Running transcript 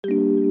It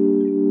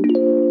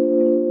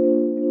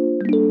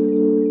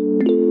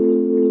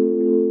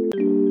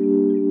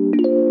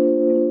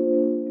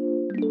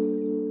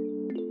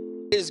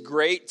is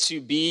great to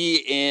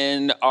be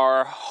in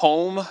our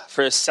home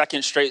for a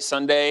second straight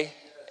Sunday,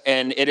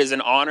 and it is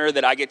an honor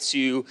that I get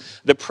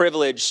the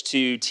privilege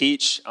to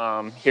teach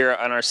here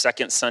on our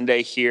second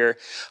Sunday here.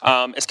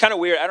 It's kind of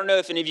weird. I don't know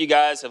if any of you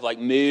guys have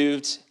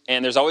moved,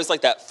 and there's always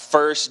that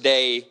first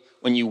day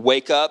when you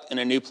wake up in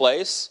a new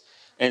place,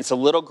 and it's a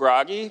little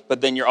groggy, but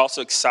then you're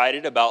also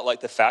excited about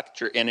the fact that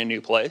you're in a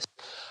new place.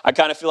 I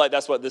kind of feel like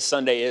that's what this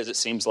Sunday is, it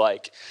seems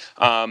like.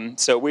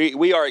 So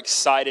we are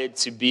excited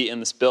to be in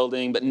this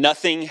building, but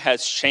nothing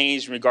has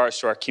changed in regards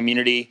to our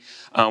community.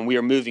 We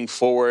are moving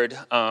forward.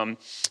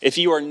 If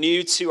you are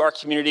new to our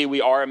community, we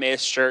are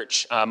Emmaus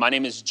Church. My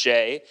name is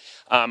Jay.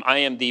 I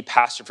am the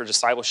pastor for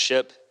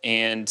discipleship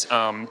and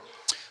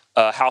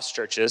house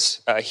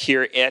churches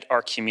here at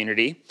our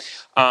community.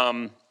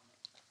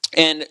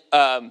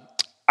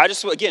 I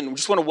just want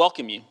to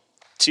welcome you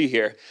to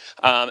here.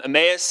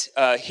 Emmaus,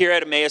 here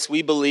at Emmaus,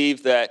 we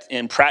believe that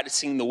in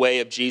practicing the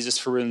way of Jesus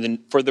for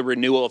the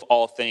renewal of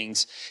all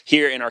things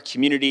here in our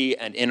community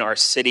and in our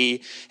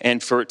city and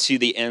to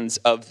the ends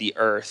of the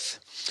earth.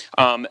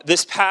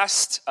 This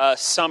past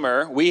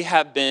summer, we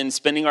have been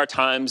spending our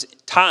time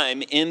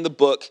in the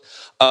book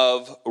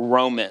of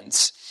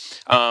Romans.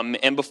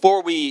 And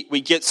before we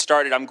get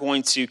started, I'm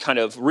going to kind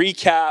of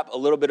recap a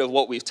little bit of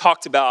what we've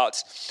talked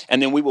about,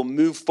 and then we will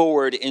move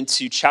forward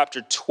into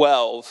chapter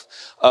 12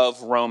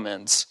 of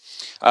Romans.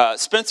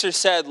 Spencer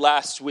said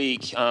last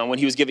week when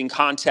he was giving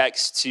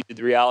context to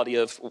the reality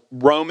of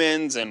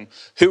Romans and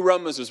who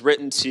Romans was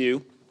written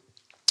to,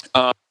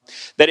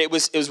 that it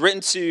was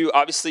written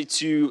obviously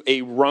to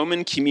a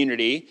Roman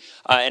community,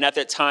 and at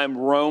that time,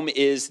 Rome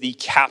is the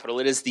capital.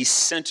 It is the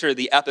center,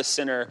 the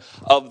epicenter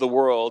of the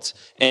world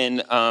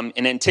in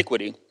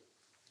antiquity.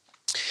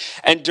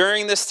 And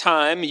during this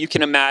time, you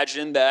can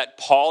imagine that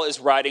Paul is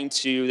writing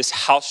to this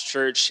house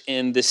church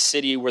in this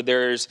city where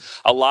there's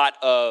a lot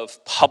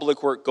of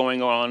public work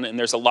going on and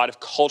there's a lot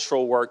of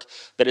cultural work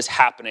that is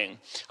happening.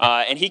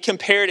 And he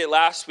compared it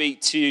last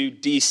week to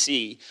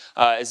D.C.,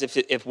 as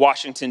if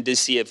Washington,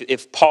 D.C.,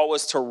 if Paul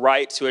was to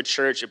write to a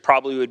church, it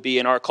probably would be,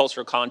 in our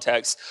cultural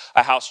context,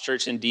 a house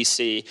church in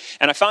D.C.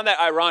 And I found that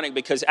ironic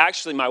because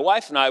actually my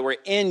wife and I were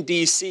in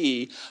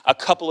D.C. a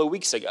couple of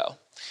weeks ago.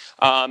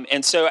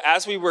 And so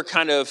as we were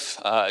kind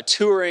of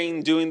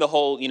touring, doing the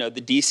whole, the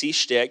DC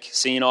shtick,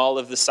 seeing all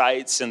of the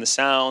sights and the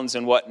sounds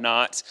and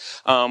whatnot,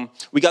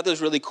 we got those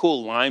really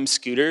cool Lime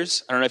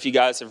scooters. I don't know if you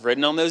guys have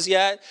ridden on those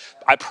yet.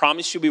 I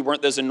promise you we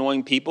weren't those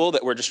annoying people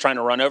that were just trying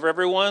to run over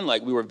everyone.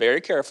 We were very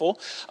careful.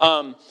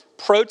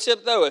 Pro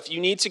tip, though, if you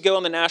need to go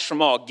on the National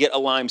Mall, get a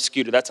Lime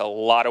scooter. That's a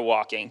lot of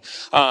walking.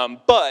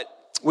 But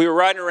we were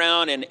riding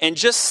around and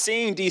just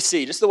seeing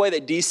D.C., just the way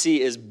that D.C.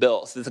 is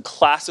built, the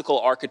classical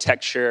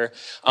architecture,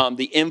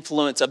 the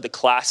influence of the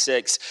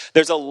classics.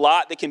 There's a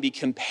lot that can be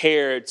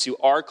compared to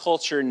our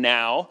culture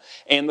now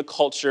and the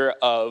culture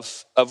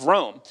of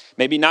Rome.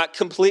 Maybe not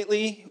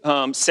completely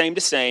same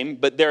to same,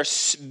 but there are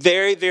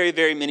very, very,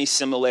 very many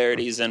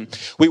similarities. And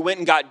we went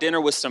and got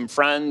dinner with some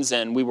friends,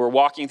 and we were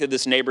walking through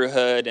this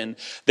neighborhood, and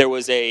there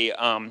was a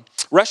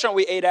restaurant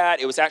we ate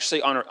at. It was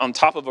actually on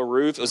top of a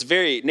roof.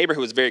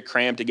 Neighborhood was very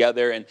crammed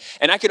together.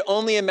 And I could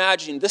only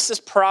imagine this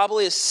is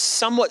probably a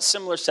somewhat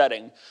similar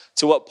setting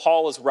to what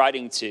Paul was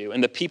writing to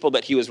and the people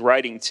that he was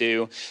writing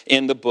to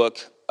in the book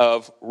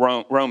of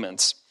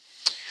Romans.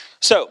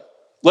 So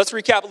let's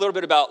recap a little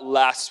bit about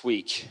last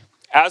week.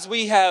 As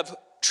we have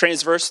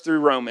transversed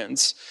through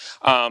Romans,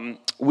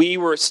 we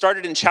were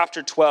started in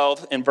chapter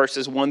 12 and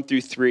verses 1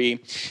 through 3.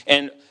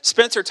 And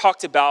Spencer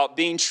talked about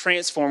being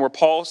transformed, where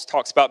Paul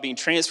talks about being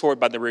transformed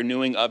by the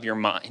renewing of your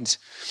mind.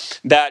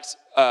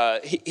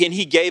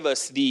 He gave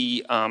us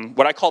the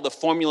what I call the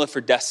formula for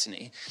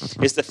destiny,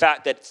 is the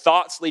fact that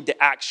thoughts lead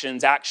to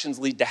actions, actions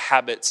lead to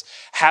habits,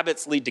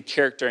 habits lead to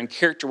character, and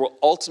character will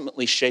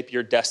ultimately shape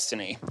your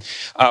destiny.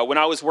 When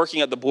I was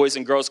working at the Boys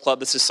and Girls Club,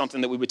 this is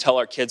something that we would tell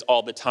our kids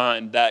all the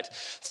time, that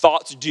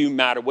thoughts do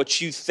matter. What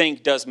you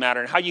think does matter,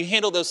 and how you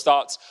handle those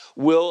thoughts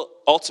will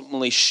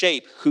ultimately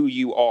shape who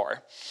you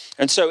are.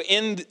 And so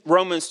in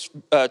Romans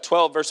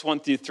 12, verse 1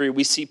 through 3,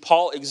 we see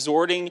Paul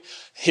exhorting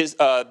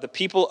the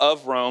people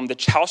of Rome,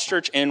 the house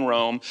church in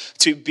Rome,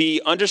 to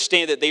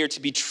understand that they are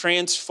to be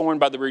transformed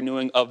by the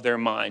renewing of their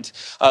mind.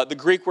 The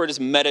Greek word is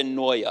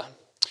metanoia.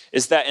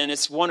 And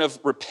it's one of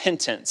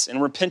repentance.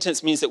 And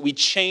repentance means that we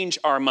change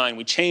our mind,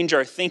 we change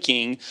our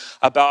thinking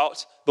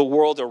about the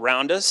world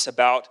around us,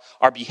 about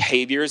our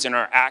behaviors and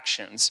our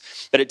actions,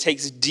 that it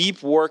takes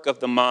deep work of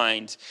the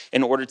mind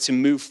in order to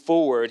move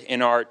forward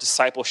in our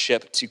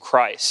discipleship to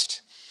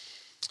Christ.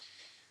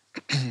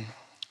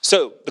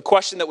 So the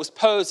question that was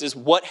posed is,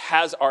 what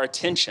has our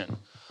attention?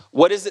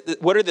 What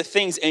are the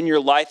things in your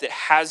life that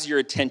has your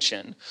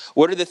attention?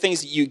 What are the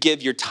things that you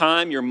give your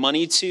time, your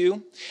money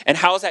to? And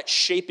how is that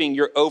shaping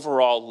your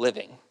overall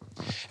living?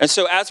 And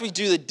so as we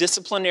do the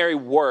disciplinary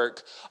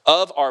work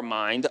of our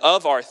mind,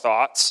 of our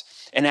thoughts,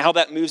 and how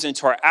that moves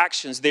into our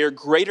actions, there are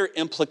greater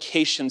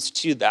implications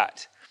to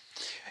that.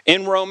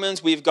 In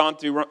Romans, we've gone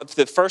through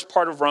the first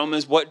part of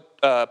Romans.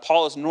 What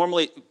Paul is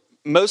normally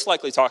most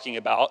likely talking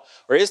about,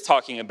 or is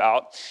talking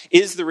about,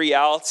 is the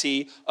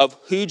reality of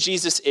who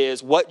Jesus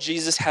is, what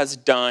Jesus has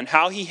done,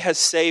 how he has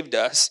saved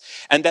us,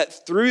 and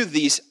that through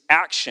these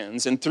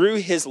actions and through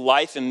his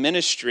life and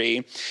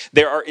ministry,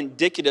 there are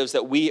indicatives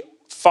that we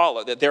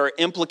follow, that there are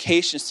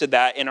implications to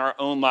that in our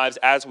own lives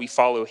as we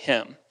follow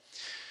him.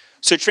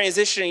 So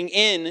transitioning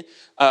in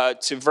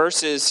to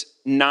verses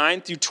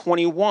 9 through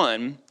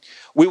 21,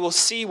 we will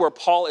see where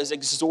Paul is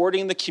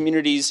exhorting the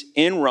community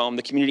in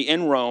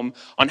Rome,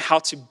 on how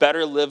to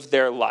better live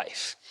their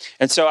life.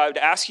 And so I would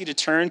ask you to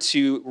turn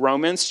to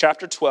Romans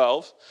chapter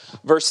 12,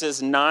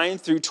 verses 9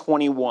 through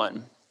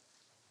 21.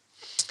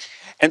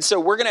 And so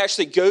we're going to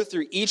actually go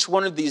through each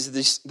one of these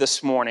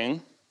this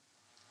morning.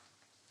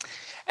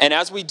 And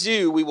as we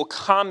do, we will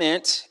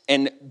comment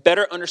and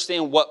better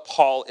understand what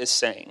Paul is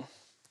saying.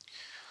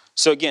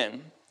 So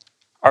again,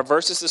 our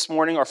verses this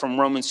morning are from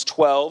Romans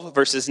 12,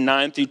 verses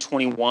 9 through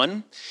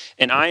 21,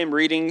 and I am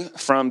reading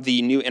from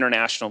the New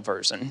International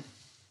Version.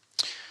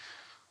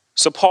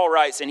 So Paul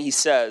writes, and he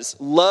says,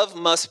 "Love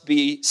must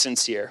be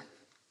sincere.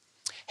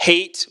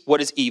 Hate what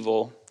is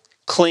evil.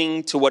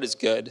 Cling to what is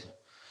good.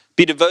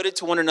 Be devoted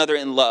to one another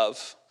in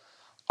love.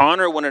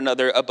 Honor one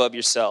another above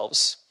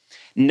yourselves.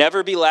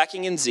 Never be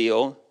lacking in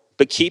zeal,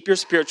 but keep your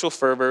spiritual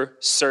fervor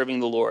serving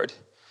the Lord.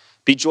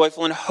 Be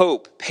joyful in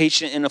hope,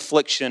 patient in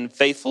affliction,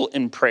 faithful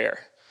in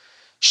prayer.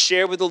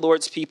 Share with the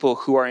Lord's people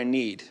who are in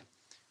need.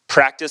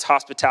 Practice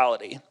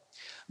hospitality.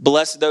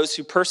 Bless those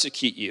who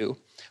persecute you.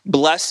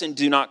 Bless and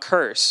do not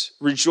curse.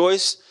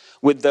 Rejoice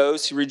with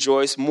those who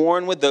rejoice.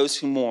 Mourn with those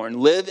who mourn.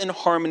 Live in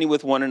harmony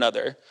with one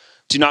another.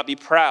 Do not be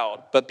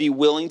proud, but be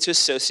willing to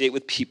associate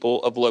with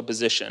people of low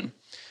position.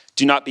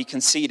 Do not be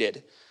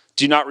conceited.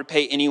 Do not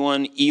repay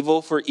anyone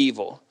evil for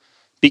evil.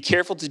 Be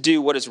careful to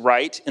do what is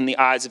right in the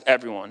eyes of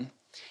everyone.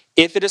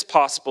 If it is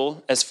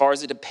possible, as far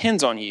as it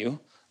depends on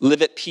you,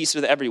 live at peace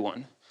with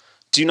everyone.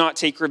 Do not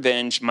take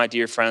revenge, my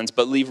dear friends,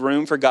 but leave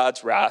room for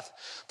God's wrath.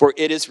 For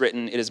it is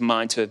written, it is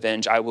mine to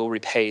avenge, I will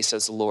repay,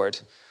 says the Lord.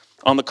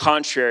 On the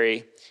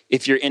contrary,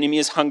 if your enemy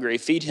is hungry,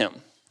 feed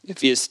him.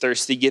 If he is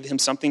thirsty, give him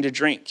something to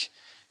drink.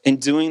 In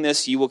doing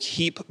this, you will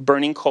heap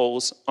burning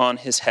coals on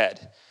his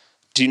head.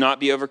 Do not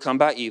be overcome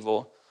by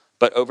evil,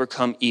 but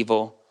overcome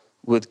evil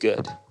with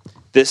good."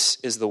 This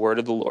is the word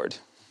of the Lord.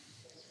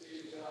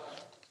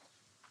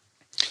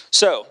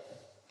 So,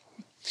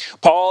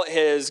 Paul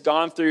has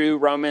gone through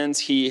Romans.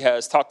 He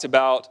has talked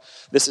about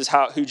this is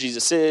who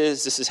Jesus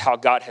is. This is how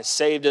God has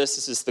saved us.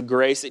 This is the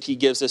grace that he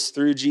gives us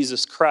through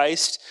Jesus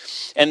Christ.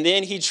 And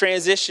then he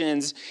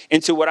transitions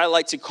into what I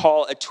like to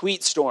call a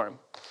tweet storm.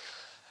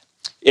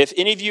 If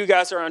any of you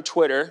guys are on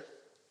Twitter,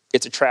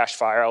 it's a trash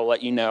fire, I'll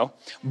let you know.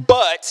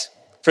 But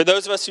for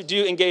those of us who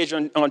do engage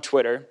on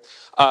Twitter,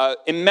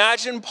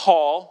 imagine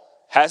Paul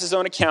has his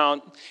own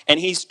account and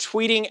he's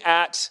tweeting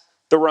at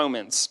the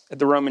Romans, at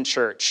the Roman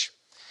church.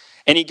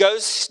 And he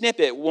goes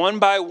snippet one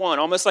by one,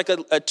 almost like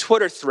a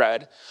Twitter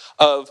thread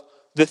of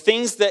the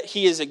things that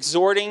he is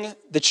exhorting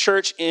the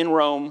church in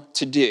Rome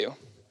to do.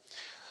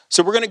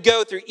 So we're going to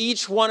go through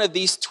each one of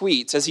these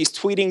tweets as he's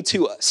tweeting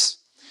to us.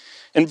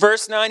 In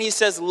verse 9, he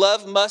says,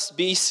 "Love must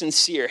be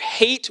sincere.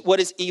 Hate what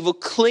is evil.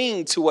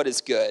 Cling to what is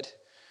good."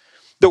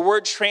 The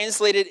word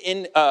translated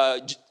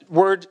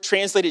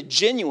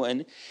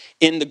genuine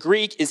in the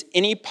Greek is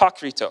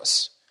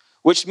enipokritos,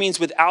 which means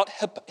without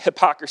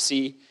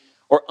hypocrisy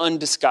or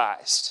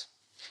undisguised.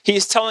 He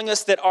is telling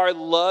us that our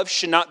love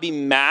should not be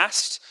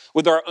masked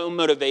with our own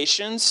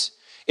motivations.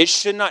 It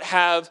should not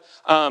have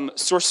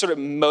sort of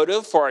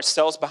motive for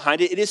ourselves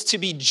behind it. It is to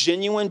be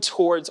genuine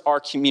towards our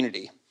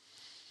community.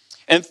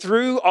 And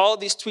through all of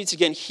these tweets,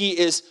 again, he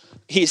is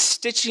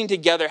stitching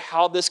together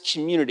how this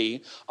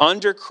community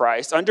under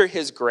Christ, under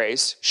his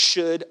grace,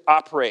 should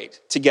operate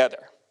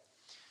together.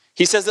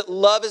 He says that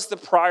love is the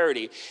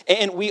priority,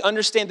 and we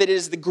understand that it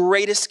is the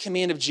greatest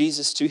command of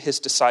Jesus to his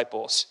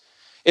disciples.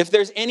 If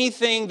there's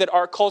anything that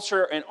our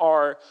culture and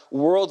our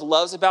world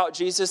loves about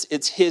Jesus,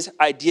 it's his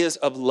ideas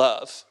of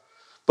love.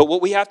 But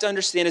what we have to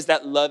understand is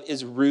that love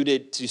is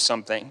rooted to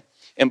something.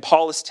 And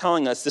Paul is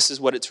telling us this is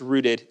what it's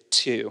rooted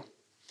to.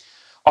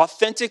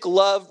 Authentic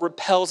love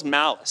repels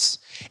malice,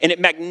 and it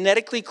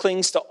magnetically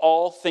clings to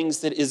all things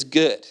that is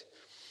good.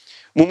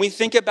 When we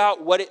think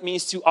about what it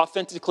means to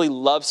authentically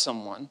love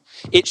someone,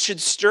 it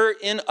should stir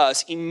in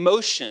us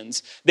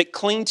emotions that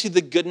cling to the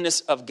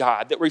goodness of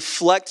God, that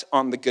reflect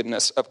on the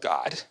goodness of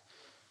God.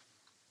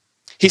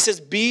 He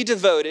says, "Be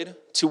devoted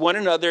to one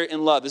another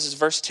in love." This is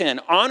verse 10.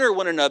 "Honor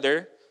one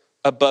another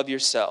above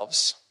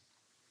yourselves."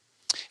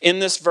 In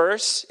this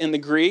verse, in the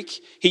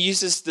Greek, he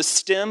uses the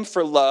stem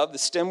for love, the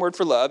stem word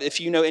for love. If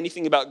you know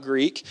anything about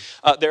Greek,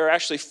 there are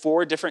actually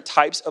 4 different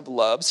types of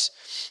loves.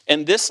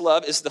 And this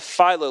love is the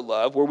philo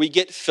love, where we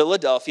get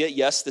Philadelphia,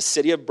 yes, the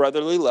city of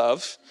brotherly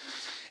love,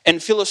 and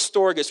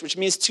Philostorgus, which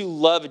means to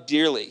love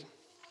dearly.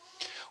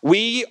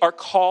 We are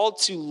called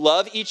to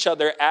love each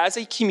other as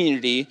a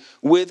community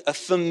with a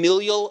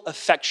familial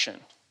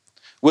affection,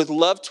 with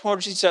love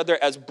towards each other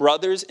as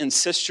brothers and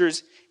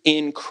sisters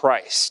in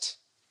Christ.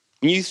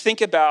 When you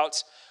think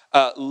about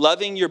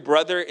loving your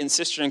brother and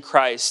sister in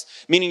Christ,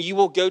 meaning you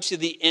will go to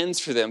the ends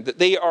for them, that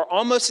they are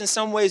almost in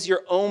some ways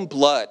your own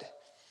blood.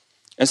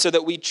 And so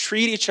that we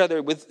treat each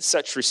other with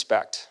such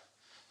respect,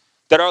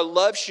 that our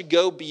love should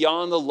go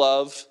beyond the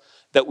love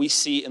that we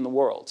see in the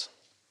world.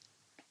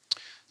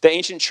 The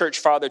ancient church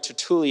father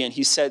Tertullian,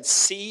 he said,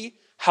 see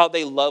how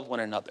they love one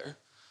another.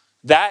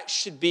 That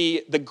should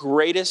be the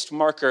greatest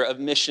marker of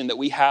mission that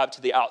we have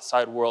to the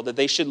outside world, that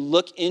they should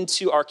look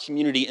into our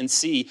community and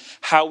see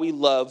how we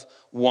love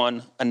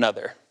one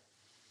another.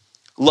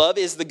 Love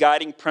is the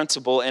guiding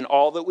principle in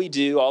all that we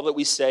do, all that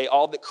we say,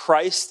 all that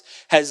Christ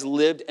has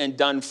lived and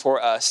done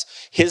for us.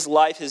 His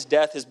life, his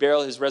death, his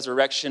burial, his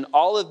resurrection,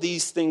 all of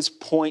these things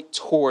point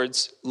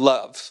towards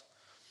love.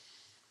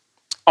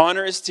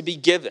 Honor is to be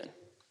given,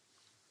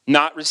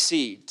 not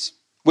received,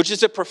 which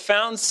is a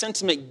profound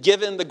sentiment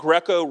given the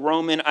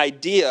Greco-Roman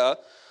idea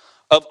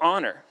of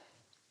honor.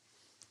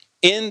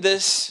 In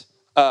this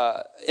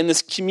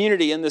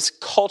community, in this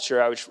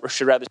culture,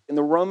 in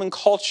the Roman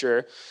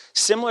culture,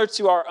 similar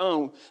to our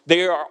own,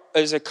 there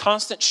is a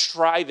constant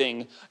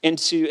striving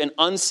into an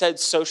unsaid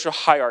social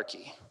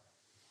hierarchy.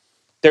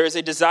 There is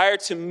a desire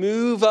to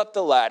move up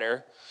the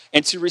ladder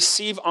and to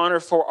receive honor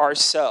for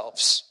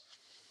ourselves.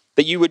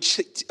 That you would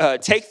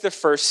take the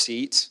first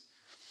seat,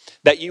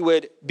 that you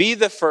would be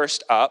the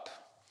first up,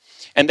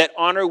 and that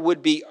honor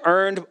would be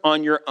earned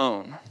on your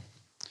own.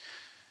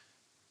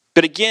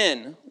 But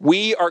again,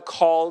 we are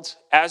called,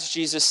 as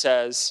Jesus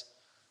says,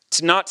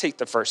 to not take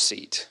the first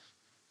seat,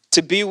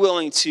 to be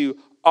willing to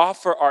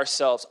offer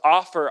ourselves,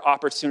 offer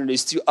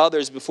opportunities to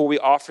others before we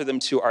offer them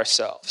to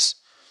ourselves.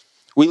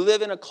 We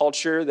live in a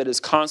culture that is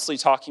constantly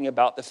talking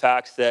about the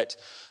fact that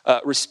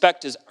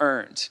respect is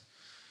earned.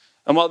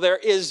 And while there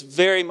is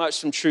very much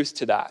some truth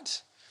to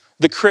that,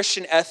 the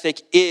Christian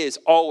ethic is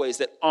always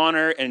that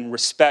honor and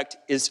respect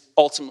is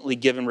ultimately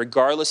given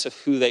regardless of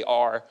who they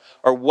are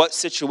or what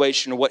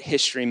situation or what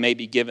history may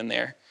be given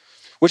there,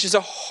 which is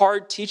a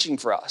hard teaching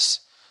for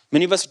us.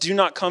 Many of us do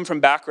not come from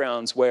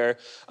backgrounds where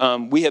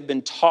we have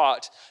been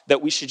taught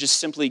that we should just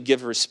simply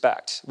give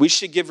respect. We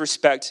should give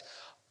respect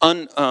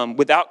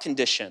without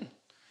condition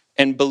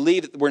and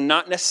believe that we're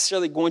not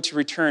necessarily going to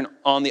return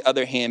on the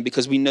other hand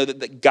because we know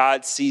that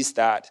God sees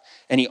that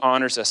and he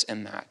honors us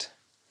in that.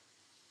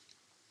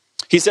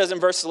 He says in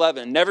verse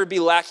 11, never be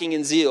lacking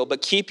in zeal,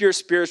 but keep your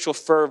spiritual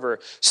fervor,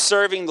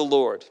 serving the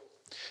Lord.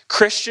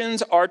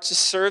 Christians are to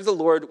serve the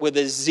Lord with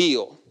a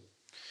zeal.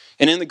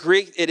 And in the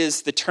Greek, it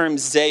is the term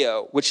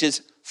zeo, which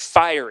is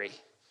fiery.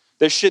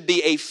 There should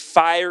be a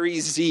fiery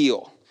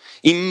zeal,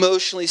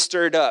 emotionally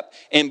stirred up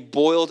and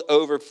boiled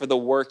over for the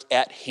work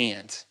at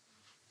hand.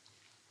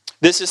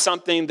 This is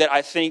something that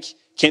I think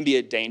can be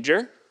a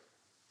danger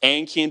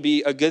and can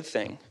be a good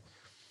thing.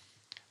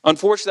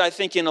 Unfortunately, I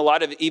think in a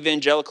lot of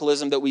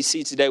evangelicalism that we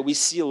see today, we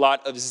see a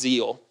lot of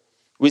zeal.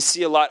 We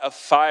see a lot of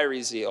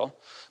fiery zeal.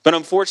 But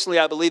unfortunately,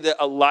 I believe that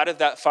a lot of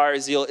that fiery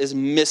zeal is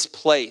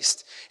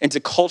misplaced into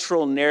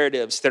cultural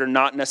narratives that are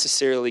not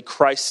necessarily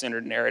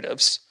Christ-centered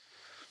narratives.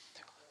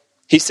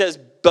 He says,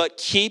 but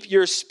keep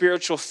your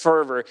spiritual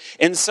fervor.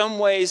 In some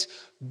ways,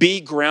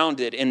 be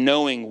grounded in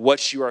knowing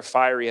what you are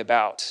fiery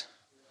about.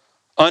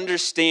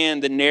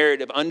 Understand the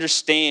narrative,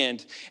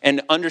 understand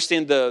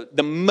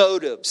the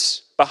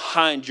motives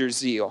behind your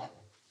zeal.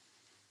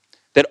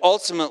 That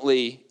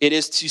ultimately it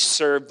is to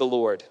serve the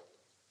Lord.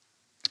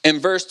 In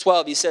verse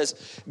 12, he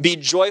says, be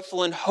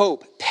joyful in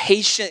hope,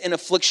 patient in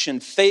affliction,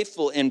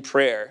 faithful in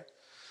prayer.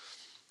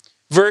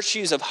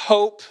 Virtues of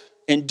hope,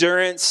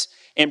 endurance,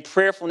 and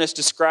prayerfulness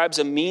describes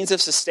a means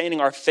of sustaining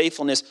our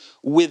faithfulness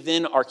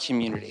within our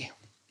community.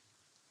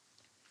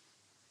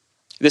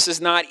 This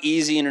is not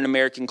easy in an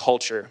American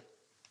culture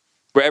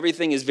where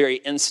everything is very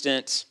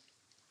instant.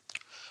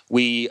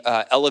 We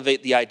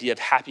elevate the idea of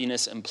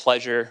happiness and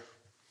pleasure.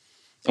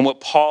 And what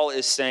Paul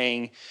is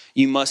saying,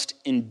 you must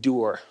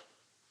endure.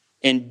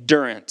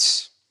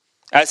 Endurance.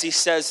 As he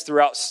says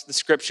throughout the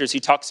scriptures,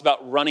 he talks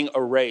about running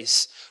a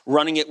race,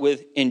 running it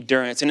with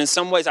endurance. And in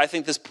some ways, I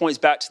think this points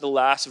back to the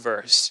last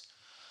verse.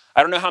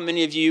 I don't know how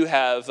many of you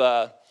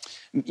have,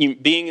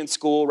 being in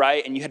school,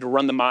 right, and you had to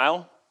run the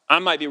mile. I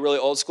might be really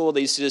old school.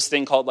 They used to do this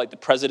thing called like the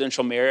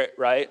presidential merit,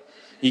 right?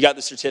 You got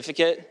the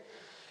certificate.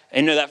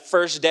 And that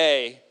first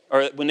day,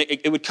 or when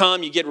it would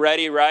come, you get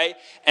ready, right?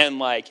 And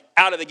like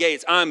out of the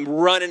gates, I'm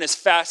running as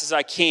fast as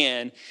I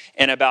can.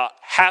 And about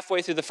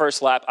halfway through the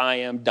first lap, I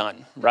am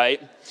done,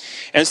 right?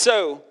 And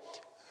so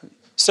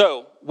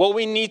what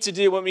we need to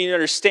do, what we need to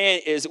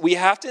understand is we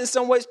have to in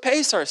some ways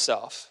pace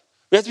ourselves.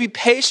 We have to be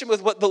patient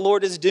with what the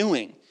Lord is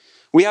doing.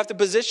 We have to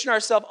position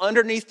ourselves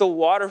underneath the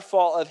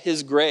waterfall of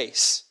his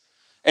grace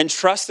and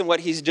trust in what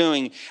he's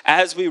doing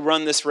as we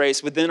run this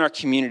race within our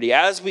community,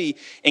 as we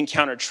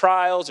encounter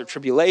trials or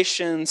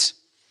tribulations,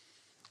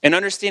 and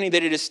understanding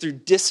that it is through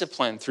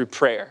discipline, through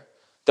prayer,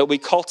 that we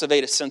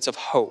cultivate a sense of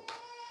hope.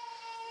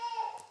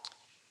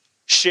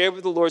 Share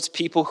with the Lord's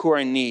people who are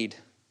in need.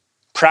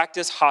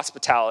 Practice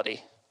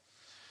hospitality.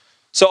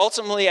 So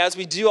ultimately, as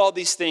we do all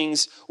these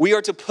things, we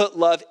are to put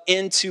love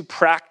into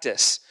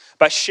practice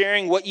by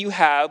sharing what you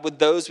have with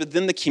those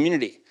within the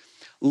community.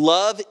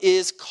 Love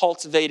is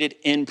cultivated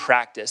in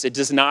practice. It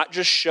does not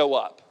just show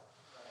up.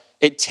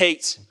 It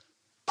takes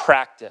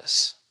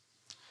practice.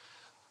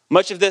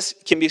 Much of this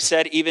can be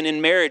said even in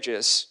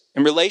marriages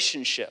and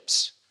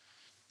relationships.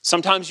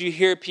 Sometimes you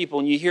hear people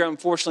and you hear,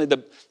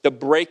 unfortunately, the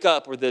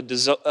breakup or the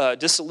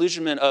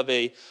disillusionment of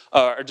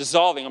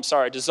dissolving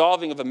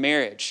of a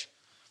marriage.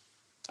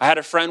 I had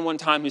a friend one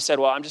time who said,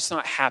 well, I'm just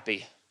not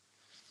happy.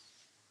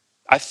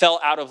 I fell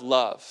out of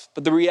love.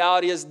 But the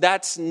reality is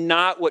that's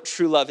not what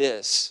true love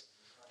is.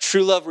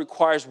 True love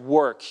requires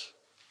work.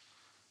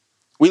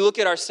 We look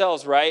at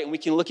ourselves, right? And we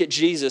can look at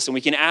Jesus and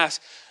we can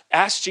ask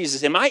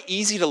Jesus, am I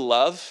easy to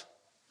love?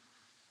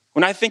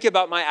 When I think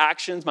about my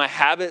actions, my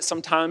habits,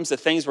 sometimes the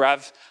things where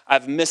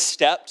I've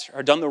misstepped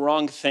or done the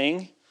wrong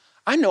thing,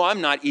 I know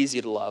I'm not easy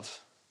to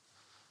love.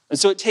 And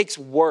so it takes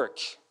work.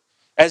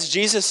 As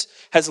Jesus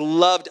has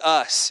loved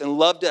us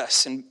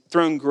and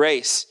thrown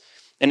grace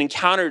and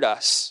encountered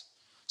us,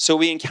 so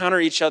we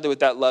encounter each other with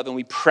that love and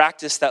we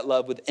practice that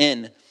love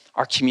within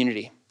our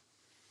community.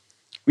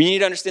 We need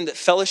to understand that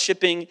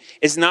fellowshipping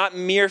is not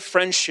mere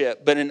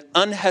friendship, but an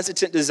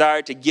unhesitant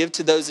desire to give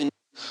to those in need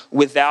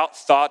without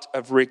thought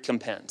of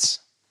recompense.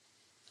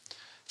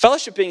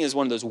 Fellowshipping is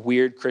one of those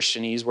weird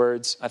Christianese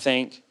words, I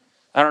think.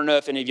 I don't know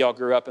if any of y'all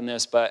grew up in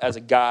this, but as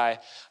a guy,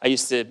 I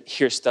used to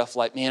hear stuff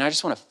like, man, I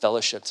just want to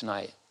fellowship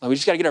tonight. Like, we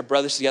just got to get our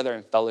brothers together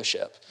and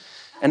fellowship.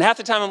 And half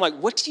the time I'm like,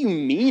 what do you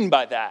mean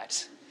by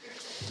that?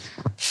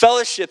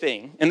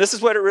 Fellowshipping, and this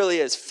is what it really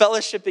is.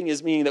 Fellowshipping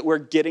is meaning that we're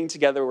getting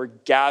together, we're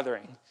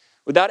gathering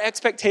without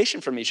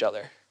expectation from each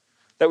other,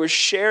 that we're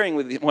sharing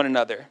with one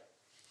another,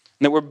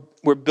 and that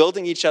we're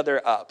building each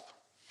other up.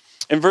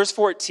 In verse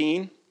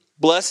 14,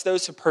 bless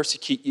those who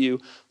persecute you,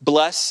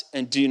 bless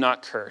and do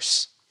not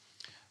curse.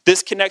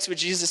 This connects with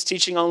Jesus'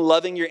 teaching on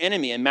loving your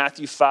enemy in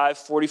Matthew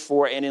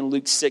 5:44 and in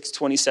Luke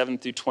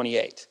 6:27 through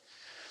 28.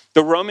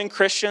 The Roman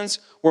Christians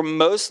were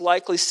most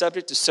likely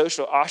subject to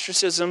social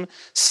ostracism,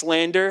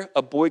 slander,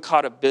 a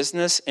boycott of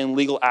business, and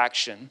legal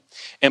action.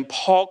 And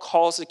Paul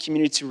calls the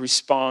community to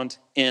respond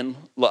in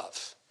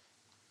love.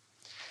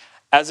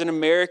 As an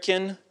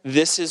American,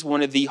 this is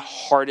one of the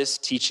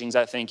hardest teachings,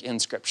 I think, in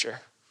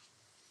Scripture.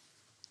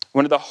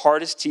 One of the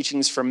hardest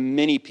teachings for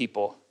many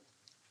people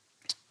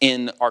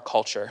in our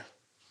culture.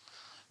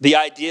 The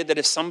idea that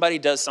if somebody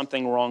does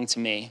something wrong to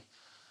me,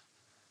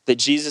 that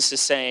Jesus is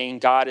saying,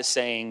 God is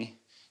saying,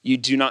 you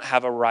do not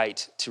have a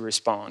right to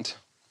respond.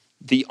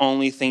 The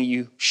only thing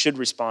you should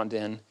respond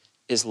in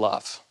is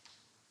love.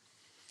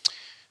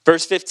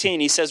 Verse 15,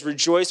 he says,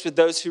 rejoice with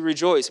those who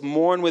rejoice,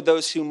 mourn with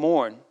those who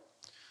mourn.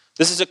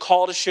 This is a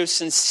call to show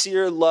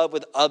sincere love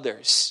with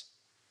others.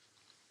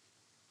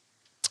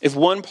 If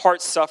one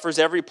part suffers,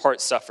 every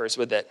part suffers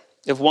with it.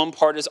 If one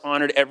part is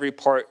honored, every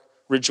part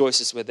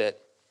rejoices with it.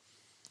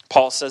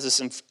 Paul says this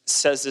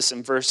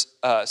in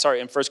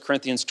 1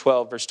 Corinthians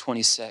 12, verse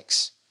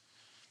 26.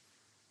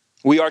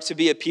 We are to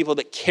be a people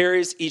that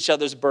carries each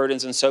other's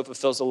burdens and so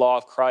fulfills the law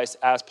of Christ,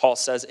 as Paul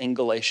says in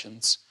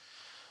Galatians.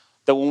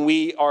 That when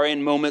we are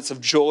in moments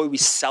of joy, we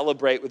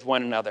celebrate with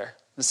one another.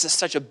 This is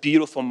such a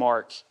beautiful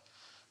mark.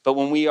 But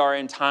when we are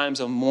in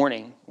times of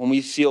mourning, when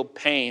we feel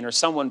pain or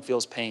someone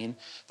feels pain,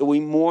 that we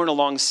mourn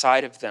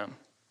alongside of them.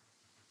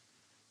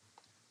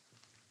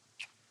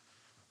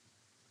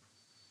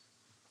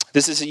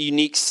 This is a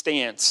unique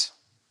stance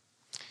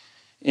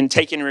in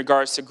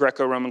regards to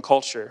Greco-Roman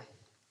culture,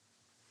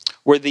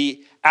 where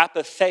the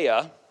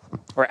apatheia,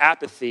 or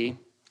apathy,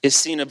 is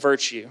seen a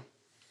virtue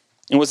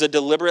and was a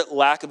deliberate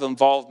lack of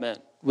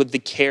involvement with the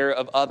care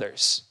of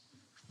others.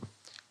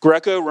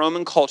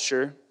 Greco-Roman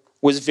culture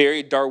was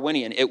very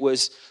Darwinian. It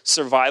was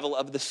survival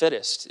of the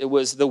fittest. It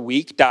was the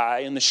weak die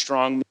and the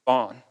strong move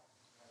on.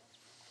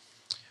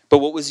 But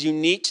what was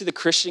unique to the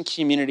Christian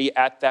community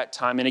at that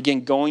time, and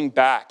again, going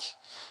back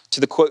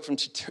to the quote from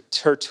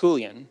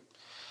Tertullian,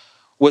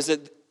 was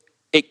that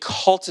it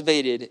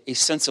cultivated a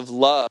sense of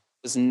love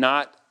that was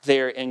not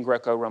there in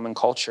Greco-Roman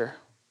culture.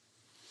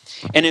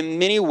 And in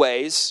many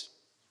ways,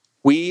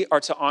 we are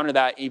to honor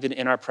that even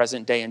in our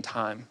present day and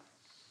time.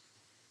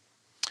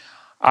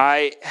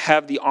 I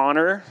have the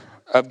honor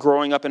of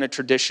growing up in a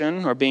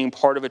tradition or being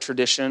part of a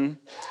tradition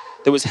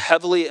that was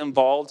heavily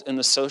involved in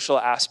the social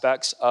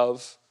aspects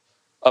of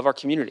our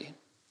community.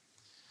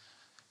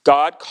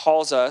 God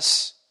calls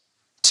us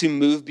to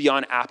move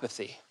beyond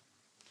apathy.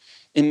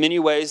 In many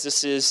ways,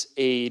 this is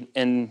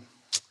an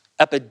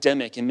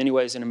epidemic in many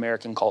ways in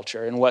American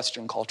culture, in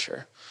Western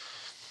culture.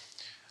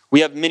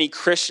 We have many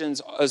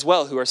Christians as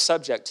well who are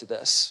subject to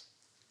this.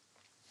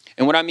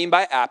 And what I mean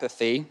by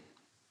apathy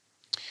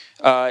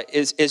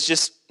is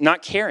just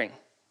not caring.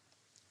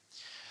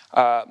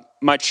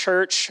 My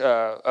church,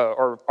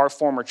 or our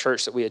former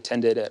church that we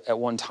attended at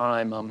one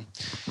time,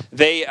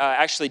 they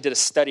actually did a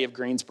study of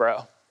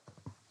Greensboro.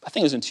 I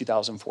think it was in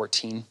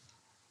 2014.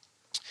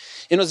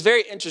 And it was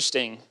very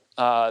interesting.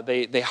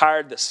 They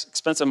hired this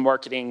expensive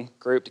marketing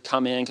group to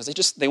come in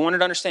because they wanted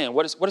to understand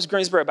what is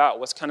Greensboro about?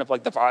 What's kind of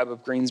like the vibe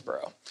of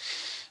Greensboro?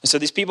 And so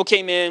these people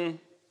came in,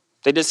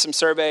 they did some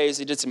surveys,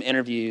 they did some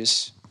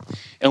interviews.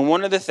 And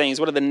one of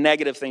the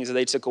negative things that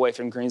they took away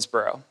from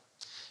Greensboro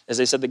is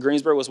they said that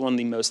Greensboro was one of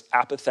the most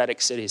apathetic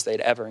cities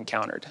they'd ever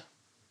encountered.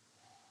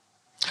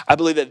 I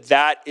believe that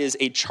that is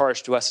a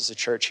charge to us as a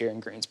church here in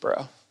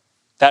Greensboro.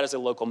 That is a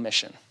local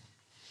mission.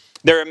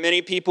 There are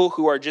many people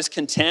who are just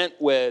content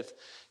with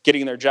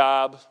getting their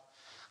job,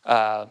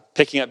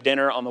 picking up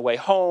dinner on the way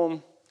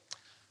home.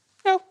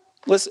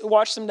 Let's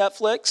watch some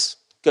Netflix,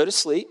 go to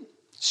sleep,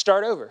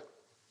 start over.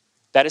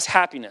 That is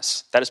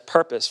happiness. That is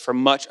purpose for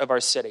much of our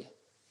city.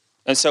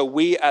 And so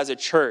we as a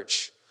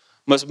church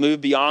must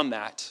move beyond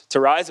that, to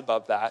rise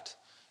above that,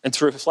 and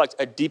to reflect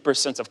a deeper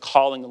sense of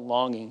calling and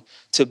longing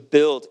to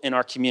build in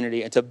our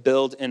community and to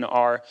build in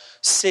our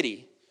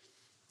city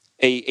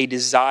a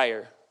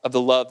desire of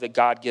the love that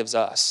God gives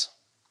us.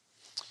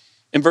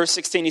 In verse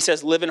 16, he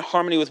says, live in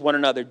harmony with one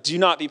another. Do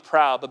not be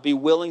proud, but be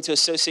willing to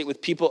associate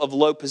with people of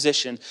low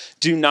position.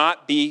 Do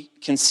not be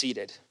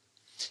conceited.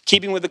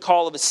 Keeping with the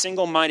call of a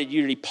single-minded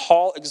unity,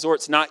 Paul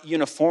exhorts not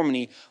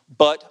uniformity,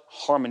 but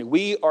harmony.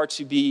 We are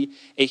to be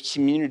a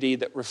community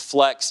that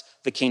reflects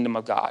the kingdom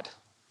of God,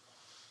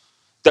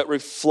 that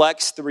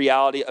reflects the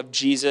reality of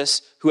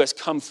Jesus who has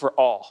come for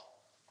all.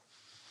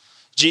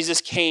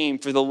 Jesus came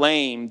for the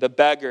lame, the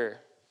beggar.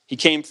 He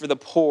came for the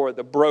poor,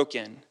 the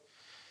broken.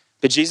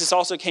 But Jesus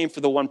also came for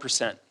the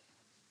 1%.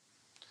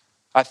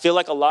 I feel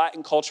like a lot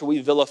in culture, we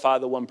vilify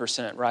the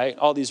 1%, right?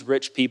 All these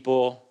rich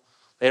people,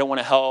 they don't want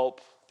to help.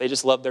 They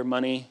just love their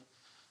money.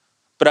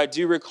 But I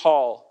do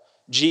recall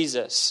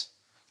Jesus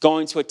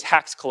going to a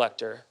tax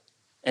collector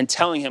and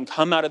telling him,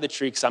 come out of the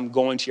tree because I'm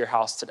going to your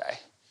house today.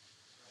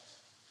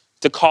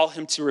 To call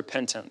him to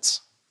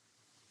repentance.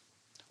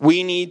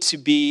 We need to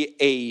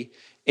be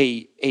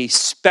a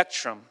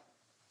spectrum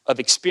of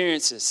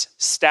experiences,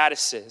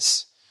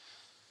 statuses.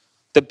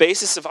 The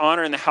basis of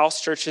honor in the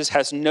house churches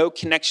has no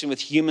connection with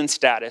human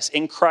status.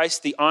 In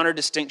Christ, the honor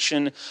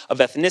distinction of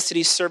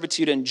ethnicity,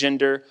 servitude, and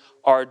gender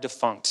are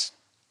defunct.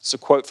 It's a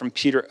quote from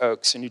Peter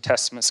Oakes, a New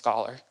Testament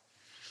scholar.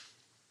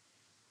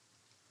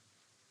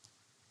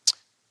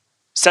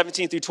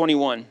 17 through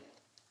 21.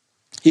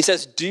 He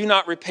says, do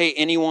not repay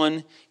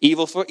anyone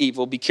evil for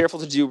evil. Be careful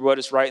to do what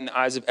is right in the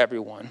eyes of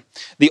everyone.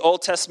 The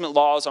Old Testament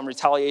laws on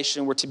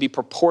retaliation were to be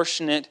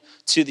proportionate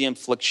to the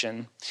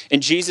infliction.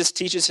 And Jesus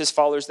teaches his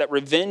followers that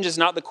revenge is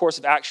not the course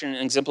of action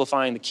in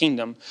exemplifying the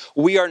kingdom.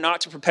 We are not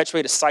to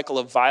perpetuate a cycle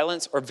of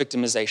violence or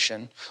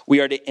victimization.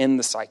 We are to end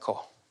the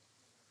cycle.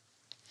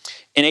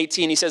 In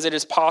 18, he says, it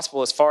is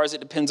possible, as far as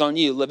it depends on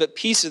you, live at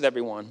peace with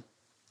everyone.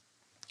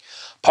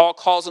 Paul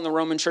calls on the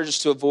Roman churches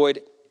to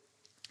avoid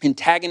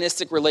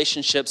antagonistic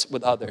relationships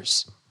with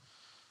others.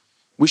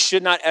 We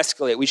should not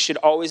escalate. We should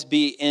always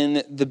be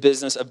in the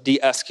business of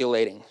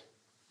de-escalating,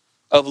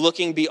 of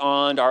looking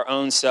beyond our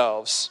own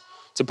selves,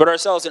 to put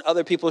ourselves in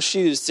other people's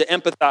shoes, to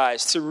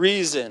empathize, to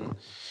reason,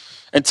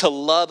 and to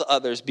love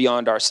others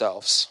beyond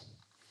ourselves.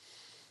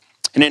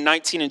 And in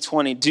 19 and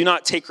 20, do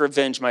not take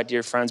revenge, my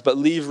dear friends, but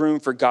leave room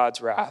for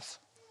God's wrath.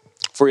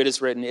 For it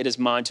is written, it is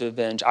mine to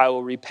avenge. I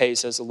will repay,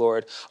 says the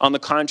Lord. On the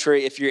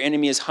contrary, if your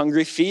enemy is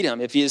hungry, feed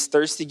him. If he is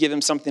thirsty, give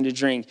him something to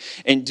drink.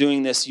 In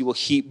doing this, you will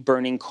heap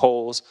burning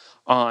coals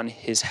on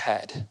his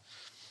head.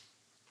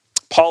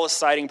 Paul is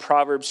citing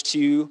Proverbs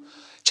 2,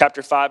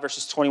 chapter 5,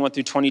 verses 21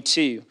 through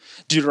 22,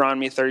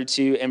 Deuteronomy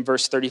 32, and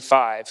verse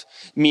 35,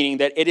 meaning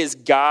that it is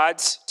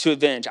God's to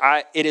avenge.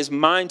 It is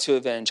mine to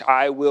avenge.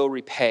 I will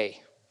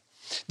repay.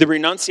 The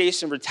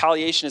renunciation of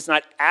retaliation is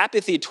not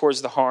apathy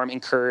towards the harm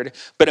incurred,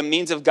 but a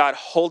means of God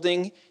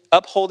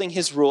upholding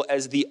his rule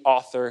as the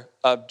author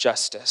of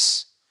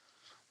justice.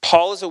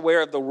 Paul is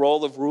aware of the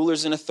role of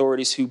rulers and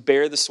authorities who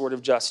bear the sword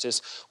of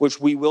justice,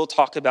 which we will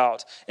talk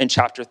about in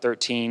chapter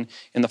 13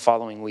 in the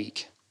following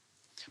week.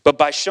 But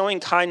by showing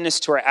kindness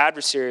to our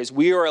adversaries,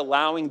 we are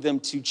allowing them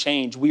to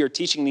change. We are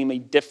teaching them a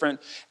different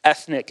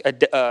ethic.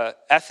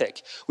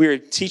 We are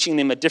teaching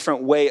them a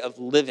different way of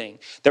living,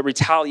 that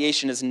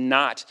retaliation is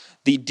not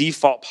the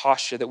default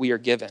posture that we are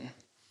given.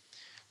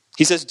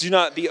 He says, do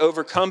not be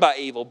overcome by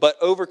evil, but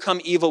overcome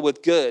evil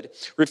with good.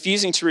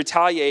 Refusing to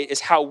retaliate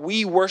is how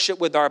we worship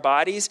with our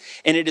bodies,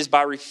 and it is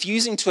by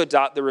refusing to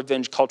adopt the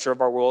revenge culture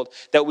of our world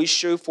that we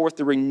show forth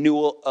the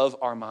renewal of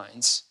our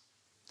minds.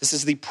 This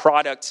is the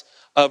product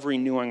of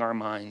renewing our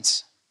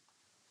minds.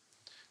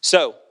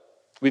 So,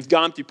 we've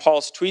gone through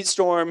Paul's tweet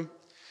storm.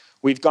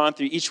 We've gone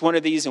through each one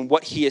of these and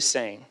what he is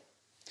saying.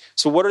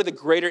 So what are the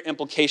greater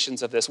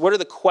implications of this? What are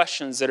the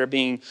questions that are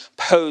being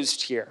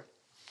posed here?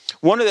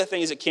 One of the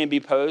things that can be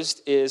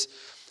posed is,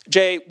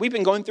 Jay, we've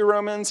been going through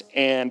Romans,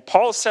 and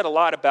Paul said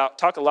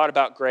talked a lot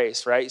about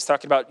grace, right? He's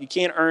talking about you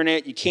can't earn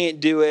it, you can't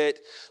do it.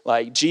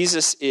 Like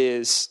Jesus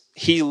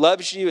he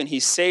loves you and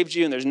he saved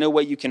you, and there's no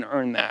way you can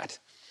earn that.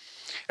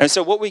 And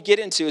so what we get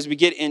into is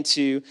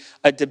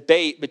a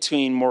debate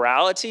between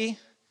morality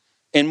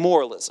and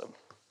moralism.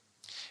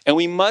 And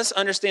we must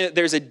understand that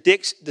there's a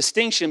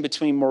distinction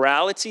between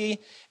morality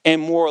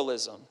and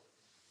moralism.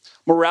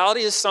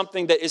 Morality is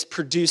something that is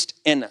produced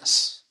in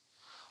us.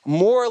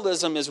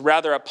 Moralism is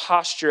rather a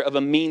posture of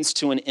a means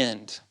to an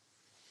end.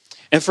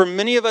 And for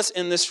many of us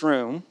in this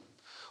room,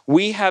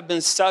 we have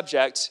been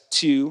subject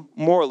to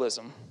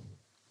moralism.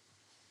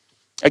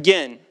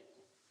 Again,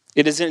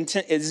 it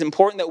is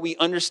important that we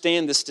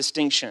understand this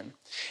distinction.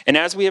 And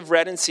as we have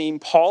read and seen,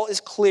 Paul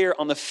is clear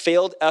on the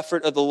failed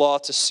effort of the law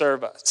to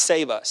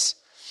save us.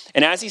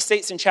 And as he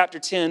states in chapter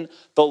 10,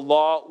 the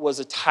law was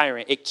a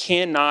tyrant. It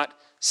cannot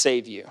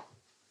save you.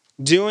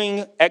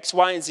 Doing X,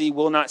 Y, and Z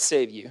will not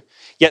save you.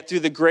 Yet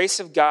through the grace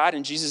of God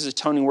and Jesus'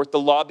 atoning work, the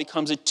law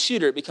becomes a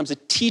tutor. It becomes a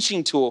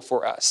teaching tool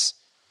for us.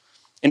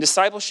 And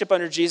discipleship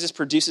under Jesus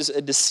produces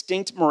a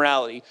distinct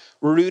morality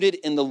rooted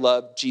in the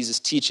love Jesus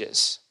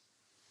teaches.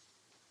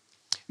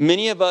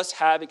 Many of us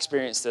have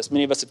experienced this.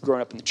 Many of us have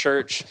grown up in the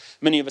church.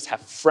 Many of us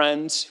have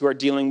friends who are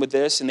dealing with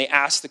this, and they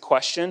ask the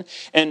question.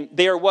 And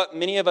they are what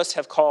many of us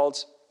have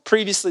called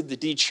previously the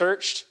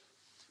de-churched,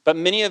 but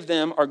many of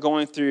them are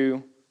going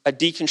through a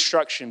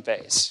deconstruction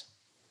phase.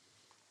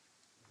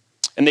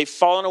 And they've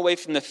fallen away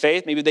from the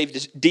faith. Maybe they've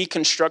just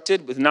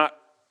deconstructed with not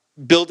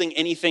building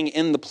anything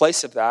in the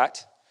place of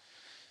that.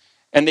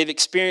 And they've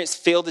experienced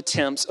failed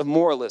attempts of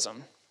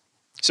moralism.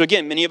 So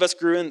again, many of us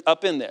grew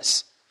up in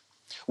this.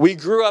 We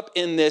grew up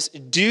in this,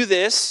 do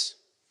this,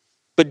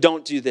 but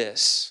don't do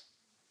this.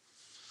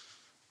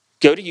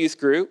 Go to youth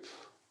group,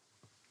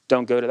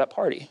 don't go to that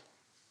party.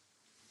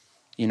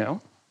 Be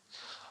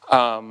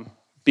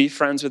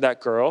friends with that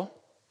girl,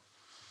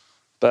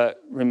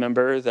 but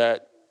remember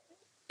that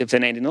if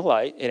it ain't in the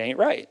light, it ain't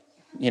right.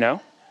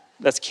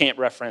 That's camp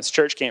reference,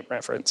 church camp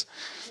reference,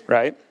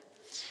 right?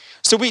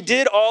 So we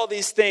did all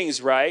these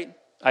things, right?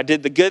 I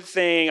did the good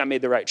thing. I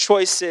made the right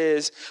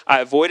choices. I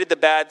avoided the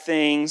bad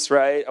things,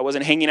 right? I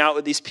wasn't hanging out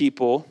with these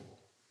people.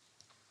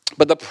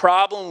 But the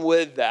problem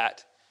with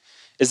that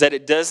is that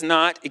it does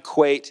not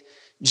equate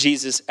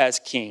Jesus as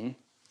king.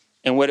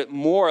 And what it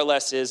more or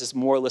less is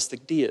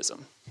moralistic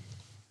deism.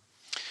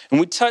 And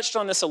we touched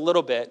on this a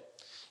little bit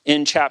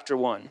in chapter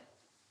 1.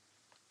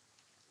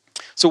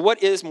 So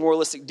what is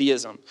moralistic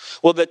deism?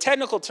 Well, the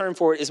technical term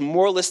for it is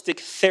moralistic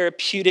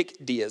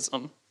therapeutic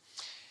deism.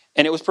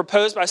 And it was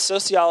proposed by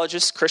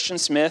sociologist Christian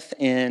Smith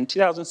in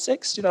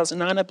 2006,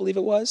 2009, I believe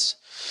it was.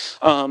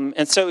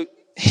 And so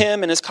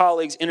him and his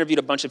colleagues interviewed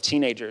a bunch of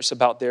teenagers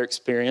about their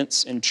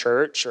experience in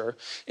church or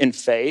in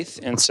faith.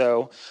 And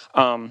so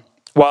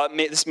while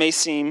this may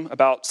seem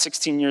about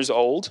 16 years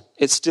old,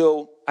 it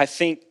still, I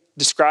think,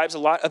 describes a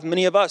lot of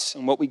many of us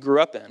and what we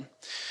grew up in.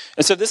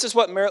 And so this is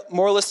what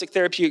moralistic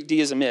therapeutic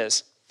deism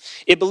is.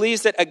 It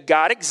believes that a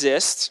God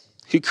exists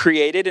who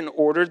created and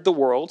ordered the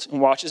world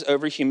and watches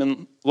over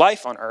human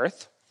life on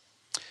earth.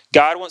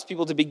 God wants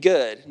people to be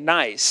good,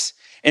 nice,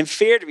 and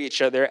fair to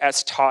each other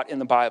as taught in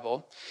the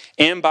Bible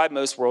and by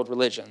most world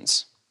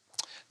religions.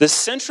 The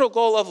central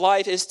goal of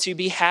life is to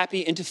be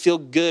happy and to feel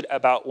good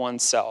about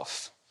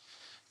oneself.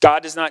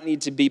 God does not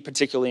need to be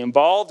particularly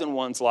involved in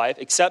one's life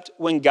except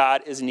when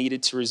God is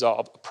needed to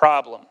resolve a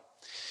problem.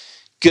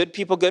 Good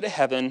people go to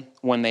heaven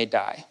when they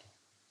die.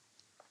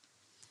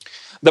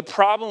 The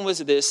problem with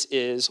this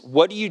is,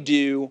 what do you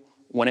do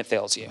when it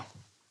fails you?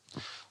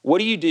 What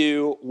do you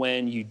do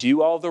when you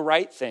do all the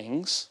right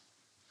things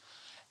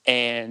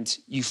and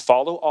you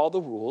follow all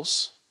the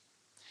rules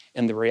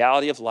and the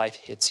reality of life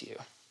hits you?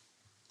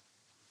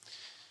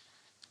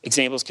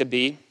 Examples could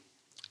be,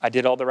 I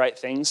did all the right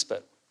things,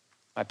 but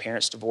my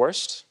parents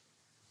divorced.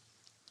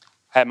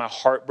 I had my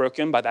heart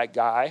broken by that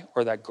guy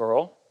or that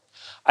girl.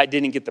 I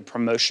didn't get the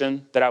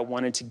promotion that I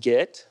wanted to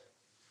get.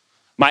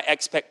 My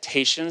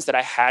expectations that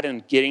I had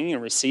in getting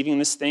and receiving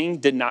this thing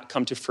did not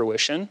come to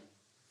fruition.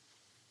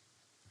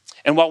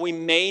 And while we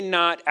may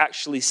not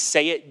actually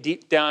say it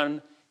deep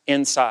down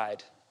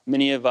inside,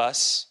 many of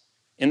us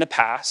in the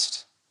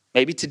past,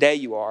 maybe today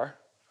you are,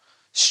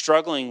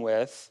 struggling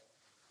with,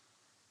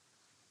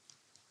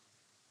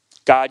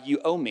 God, you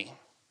owe me.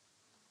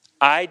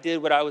 I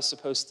did what I was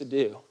supposed to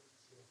do.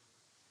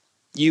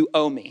 You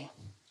owe me.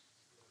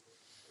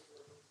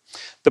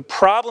 The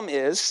problem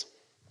is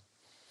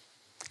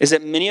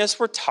that many of us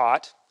were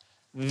taught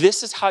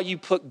this is how you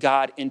put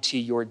God into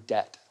your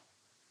debt.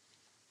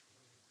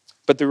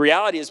 But the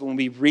reality is when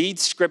we read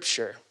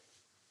Scripture,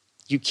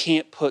 you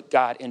can't put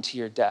God into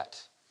your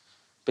debt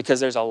because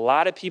there's a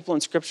lot of people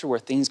in Scripture where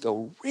things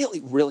go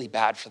really, really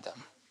bad for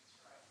them.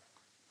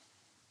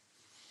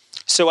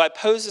 So I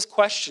pose this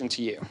question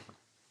to you.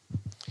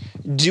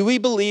 Do we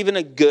believe in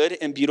a good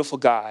and beautiful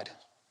God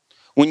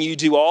when you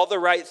do all the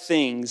right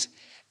things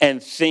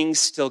and things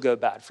still go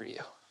bad for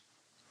you?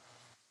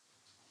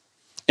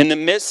 In the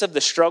midst of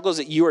the struggles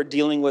that you are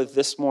dealing with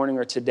this morning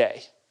or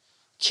today,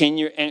 can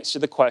you answer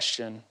the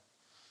question,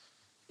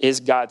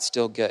 is God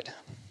still good?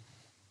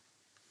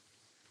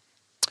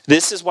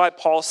 This is why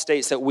Paul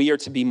states that we are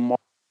to be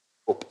marked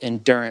by hope,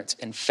 endurance,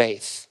 and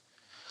faith.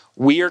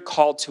 We are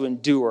called to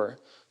endure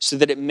so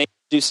that it may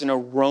produce an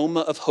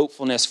aroma of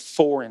hopefulness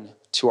foreign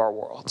to our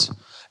world.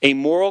 A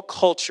moral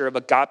culture of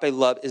agape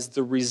love is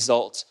the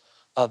result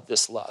of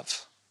this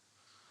love.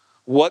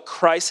 What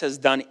Christ has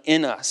done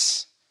in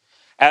us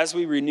as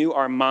we renew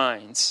our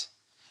minds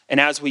and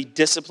as we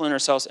discipline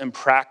ourselves in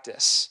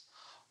practice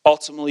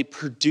ultimately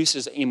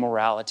produces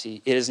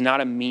immorality. It is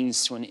not a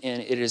means to an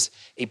end. It is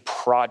a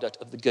product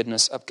of the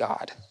goodness of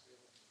God.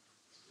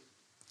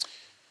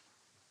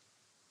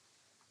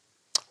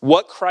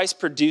 What Christ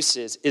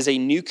produces is a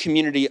new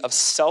community of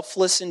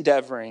selfless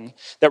endeavoring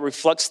that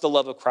reflects the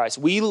love of Christ.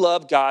 We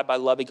love God by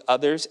loving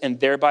others and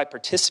thereby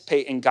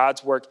participate in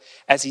God's work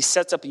as he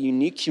sets up a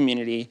unique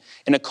community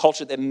in a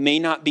culture that may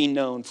not be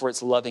known for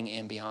its loving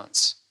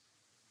ambiance.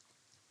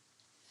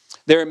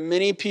 There are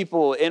many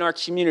people in our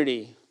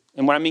community,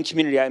 and when I mean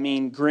community, I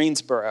mean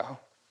Greensboro,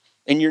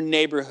 in your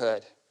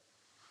neighborhood,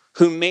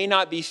 who may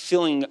not be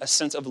feeling a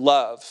sense of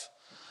love,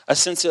 a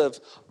sense of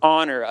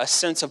honor, a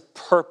sense of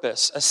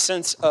purpose, a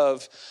sense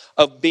of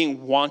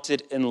being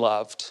wanted and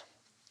loved.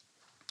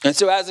 And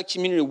so as a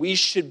community, we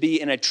should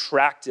be an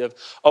attractive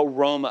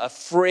aroma, a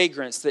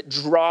fragrance that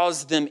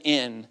draws them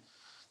in,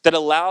 that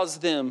allows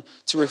them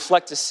to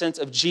reflect a sense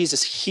of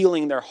Jesus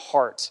healing their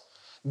heart,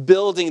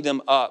 building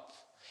them up,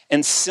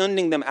 and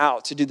sending them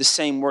out to do the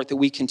same work that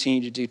we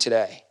continue to do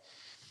today.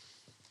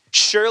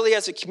 Surely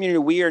as a community,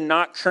 we are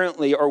not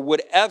currently or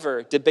would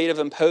ever debate of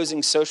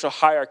imposing social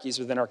hierarchies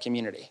within our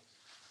community.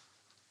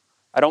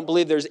 I don't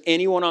believe there's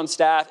anyone on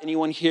staff,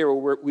 anyone here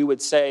where we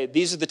would say,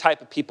 these are the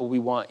type of people we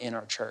want in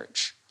our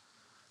church.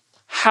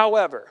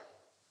 However,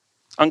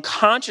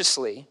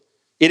 unconsciously,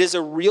 it is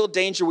a real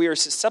danger we are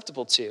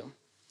susceptible to.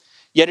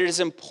 Yet it is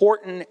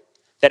important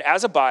that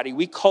as a body,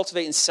 we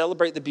cultivate and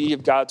celebrate the beauty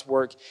of God's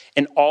work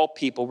in all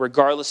people,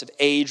 regardless of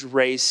age,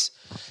 race,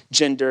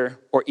 gender,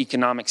 or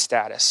economic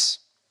status.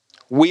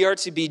 We are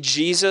to be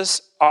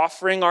Jesus,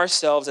 offering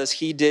ourselves as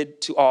he did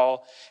to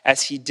all,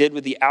 as he did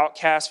with the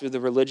outcast, with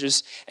the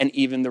religious, and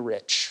even the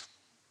rich.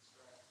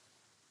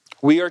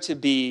 We are to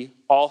be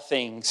all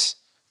things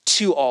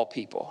to all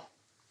people.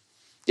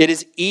 It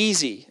is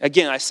easy,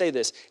 again, I say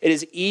this, it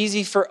is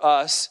easy for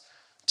us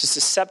to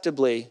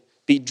susceptibly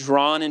be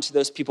drawn into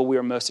those people we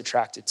are most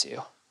attracted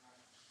to.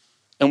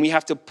 And we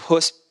have to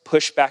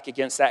push back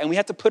against that, and we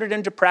have to put it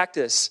into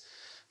practice,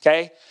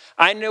 okay?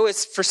 I know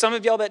it's, for some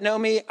of y'all that know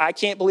me, I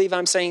can't believe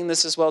I'm saying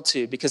this as well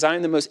too, because I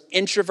am the most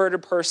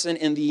introverted person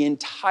in the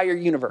entire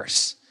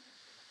universe.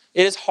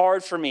 It is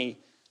hard for me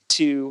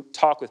to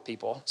talk with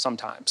people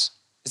sometimes.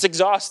 It's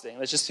exhausting.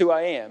 That's just who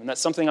I am, and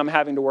that's something I'm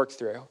having to work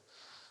through.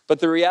 But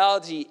the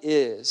reality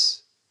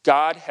is,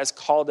 God has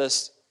called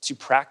us to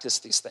practice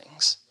these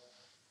things.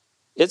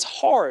 It's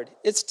hard,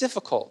 it's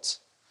difficult,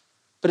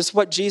 but it's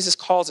what Jesus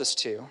calls us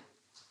to.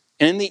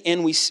 And in the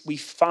end, we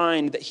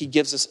find that he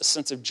gives us a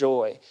sense of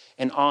joy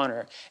and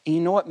honor. And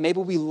you know what? Maybe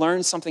we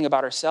learn something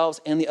about ourselves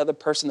and the other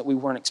person that we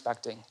weren't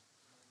expecting.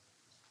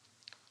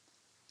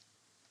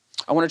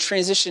 I want to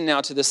transition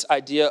now to this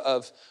idea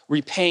of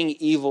repaying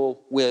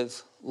evil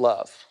with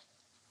love.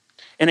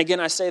 And again,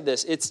 I say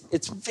this,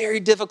 it's very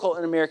difficult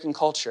in American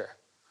culture.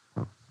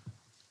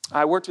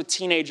 I worked with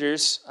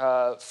teenagers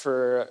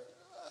for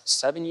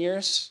 7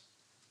 years.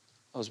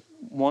 That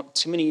was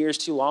too many years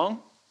too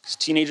long. Because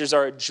teenagers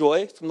are a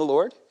joy from the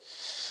Lord.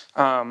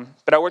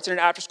 But I worked in an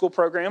after-school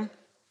program.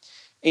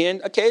 And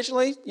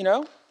occasionally,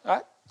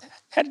 I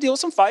had to deal with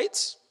some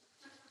fights.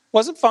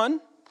 Wasn't fun.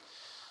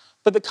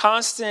 But the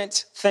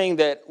constant thing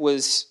that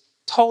was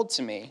told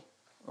to me,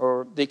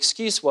 or the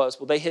excuse was,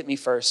 well, they hit me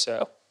first,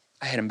 so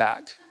I hit them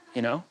back,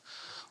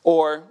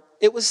 Or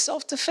it was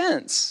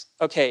self-defense.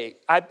 Okay,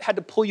 I had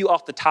to pull you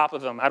off the top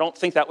of them. I don't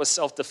think that was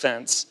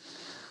self-defense.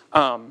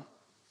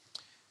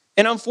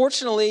 And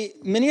unfortunately,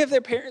 many of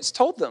their parents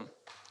told them,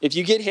 if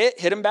you get hit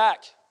them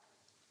back.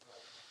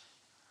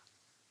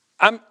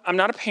 I'm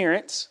not a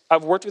parent.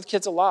 I've worked with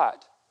kids a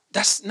lot.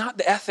 That's not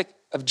the ethic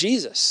of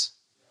Jesus.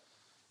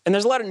 And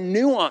there's a lot of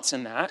nuance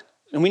in that,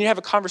 and we need to have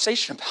a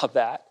conversation about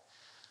that.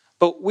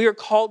 But we are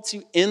called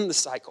to end the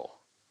cycle.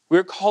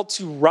 We're called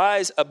to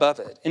rise above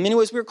it. In many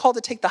ways, we're called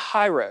to take the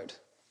high road.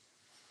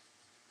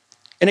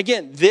 And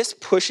again, this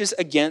pushes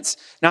against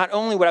not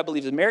only what I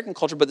believe is American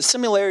culture, but the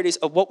similarities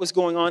of what was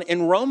going on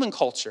in Roman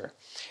culture.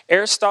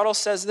 Aristotle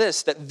says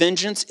this, that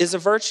vengeance is a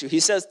virtue. He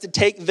says to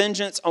take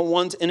vengeance on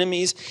one's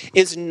enemies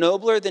is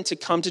nobler than to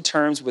come to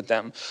terms with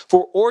them.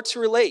 For to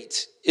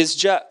relate is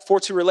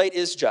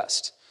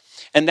just.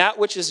 And that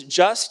which is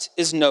just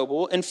is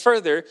noble. And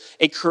further,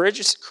 a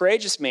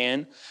courageous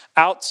man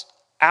out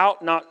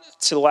not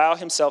to allow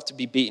himself to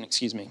be beaten.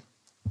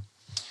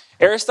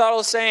 Aristotle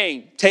is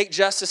saying, take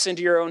justice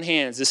into your own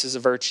hands. This is a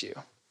virtue.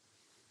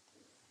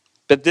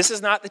 But this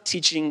is not the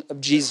teaching of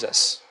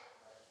Jesus.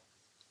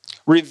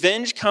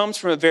 Revenge comes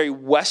from a very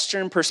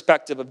Western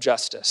perspective of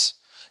justice.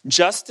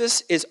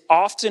 Justice is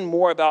often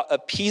more about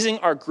appeasing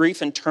our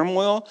grief and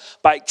turmoil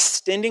by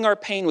extending our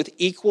pain with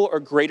equal or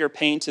greater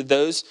pain to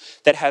those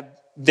that have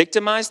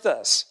victimized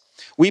us.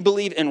 We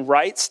believe in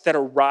rights that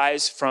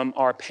arise from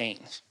our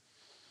pain.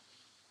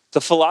 The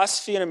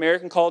philosophy in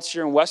American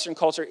culture and Western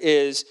culture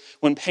is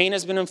when pain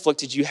has been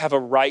inflicted, you have a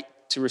right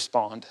to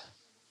respond.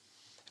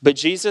 But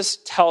Jesus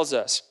tells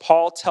us,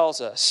 Paul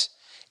tells us,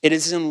 it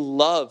is in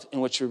love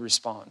in which we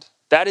respond.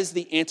 That is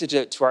the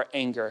antidote to our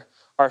anger,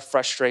 our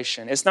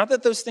frustration. It's not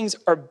that those things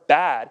are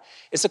bad.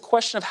 It's a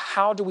question of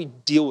how do we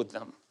deal with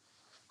them?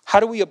 How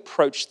do we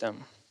approach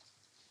them?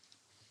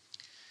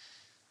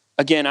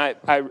 again,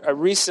 I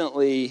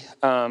recently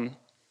have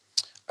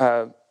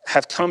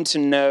come to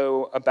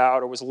know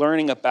about or was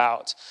learning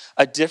about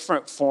a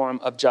different form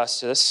of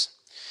justice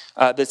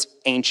that's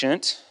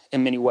ancient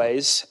in many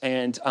ways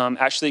and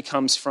actually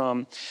comes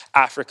from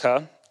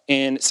Africa,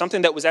 and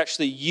something that was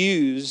actually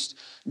used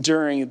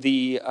during at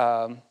the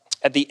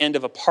end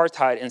of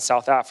apartheid in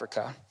South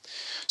Africa.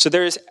 So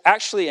there is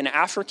actually an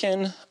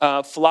African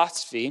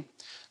philosophy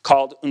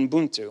called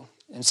Ubuntu,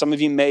 and some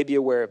of you may be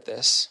aware of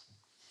this.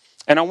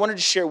 And I wanted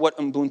to share what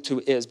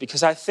Ubuntu is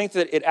because I think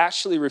that it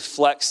actually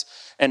reflects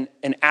an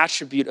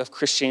attribute of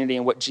Christianity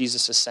and what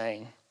Jesus is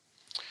saying.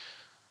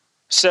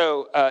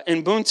 So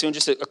Ubuntu,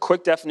 just a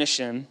quick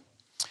definition,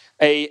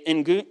 a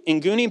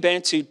Nguni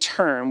Bantu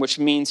term which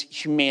means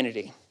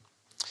humanity.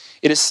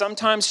 It is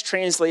sometimes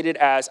translated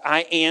as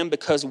I am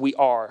because we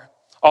are.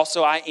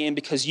 Also, I am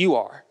because you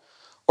are,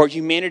 or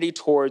humanity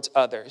towards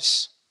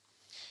others.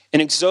 In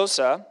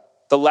Xhosa,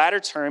 the latter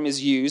term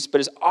is used, but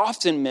is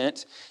often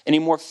meant in a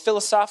more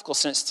philosophical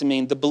sense to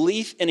mean the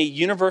belief in a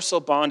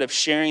universal bond of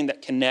sharing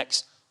that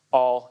connects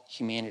all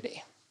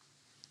humanity.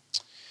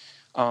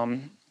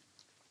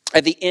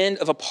 At the end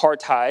of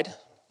apartheid,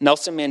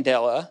 Nelson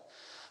Mandela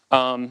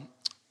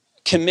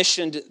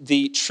commissioned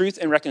the Truth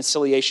and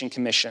Reconciliation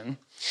Commission,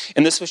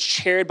 and this was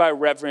chaired by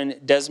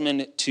Reverend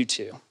Desmond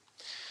Tutu.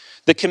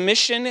 The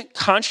commission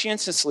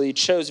conscientiously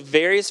chose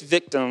various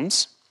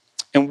victims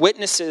and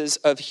witnesses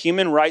of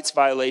human rights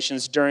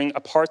violations during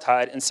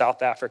apartheid in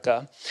South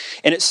Africa,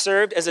 and it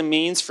served as a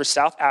means for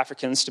South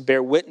Africans to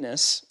bear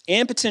witness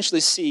and potentially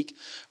seek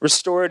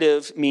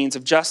restorative means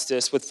of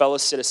justice with fellow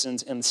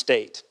citizens in the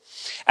state.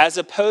 As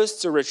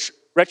opposed to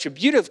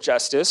retributive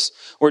justice,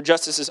 where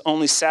justice is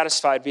only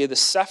satisfied via the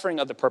suffering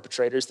of the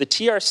perpetrators, the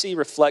TRC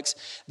reflects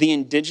the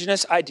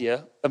indigenous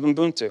idea of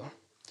Ubuntu.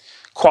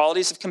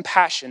 Qualities of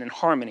compassion and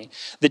harmony.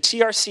 The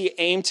TRC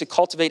aimed to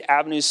cultivate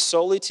avenues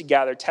solely to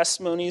gather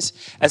testimonies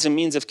as a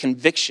means of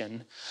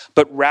conviction,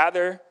 but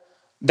rather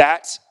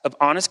that of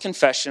honest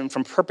confession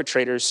from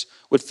perpetrators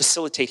would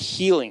facilitate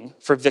healing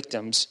for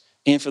victims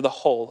and for the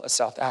whole of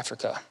South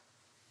Africa.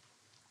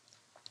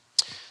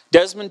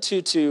 Desmond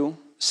Tutu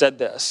said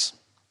this.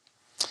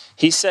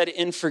 He said,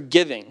 in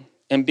forgiving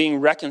and being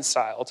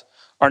reconciled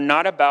are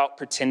not about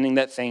pretending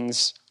that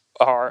things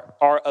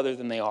are other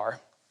than they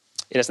are.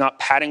 It is not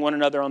patting one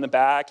another on the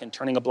back and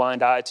turning a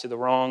blind eye to the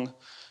wrong.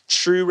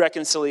 True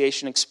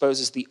reconciliation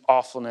exposes the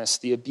awfulness,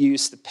 the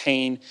abuse, the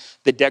pain,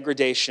 the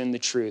degradation, the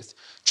truth.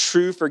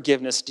 True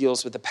forgiveness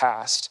deals with the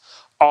past,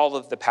 all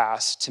of the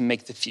past, to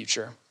make the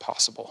future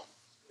possible.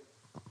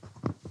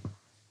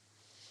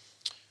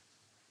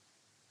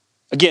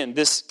 Again,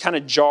 this kind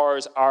of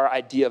jars our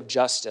idea of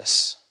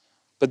justice,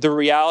 but the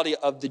reality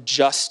of the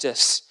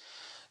justice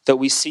that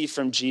we see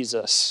from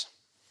Jesus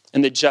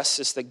and the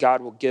justice that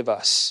God will give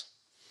us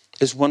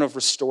is one of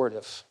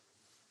restorative.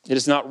 It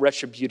is not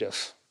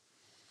retributive.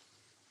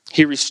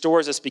 He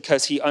restores us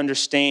because he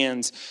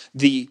understands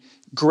the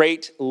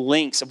great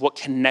links of what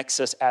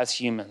connects us as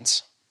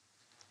humans.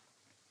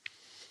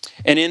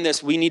 And in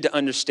this, we need to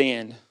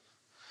understand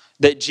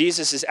that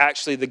Jesus is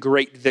actually the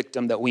great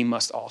victim that we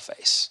must all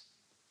face.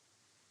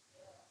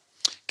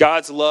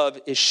 God's love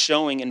is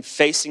showing and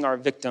facing our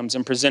victims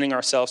and presenting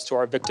ourselves to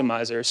our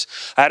victimizers.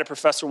 I had a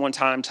professor one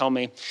time tell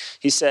me,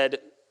 he said,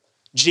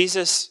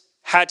 Jesus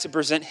had to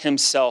present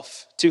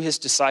himself to his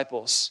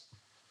disciples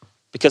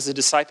because the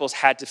disciples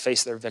had to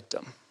face their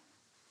victim.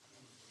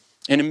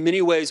 And in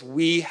many ways,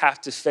 we have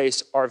to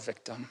face our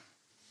victim.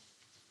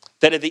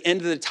 That at the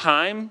end of the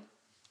time,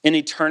 in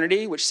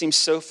eternity, which seems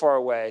so far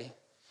away,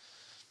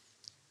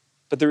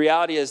 but the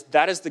reality is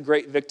that is the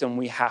great victim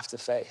we have to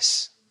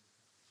face.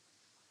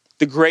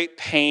 The great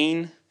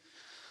pain,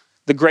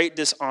 the great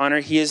dishonor,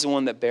 he is the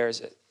one that bears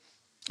it.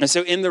 And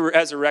so in the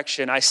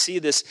resurrection, I see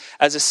this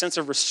as a sense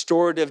of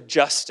restorative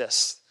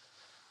justice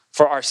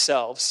for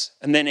ourselves.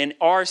 And then in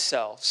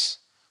ourselves,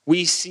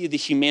 we see the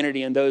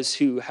humanity in those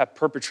who have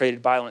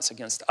perpetrated violence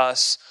against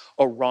us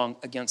or wrong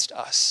against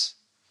us.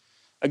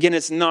 Again,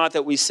 it's not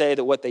that we say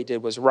that what they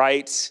did was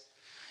right.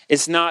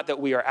 It's not that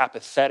we are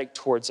apathetic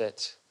towards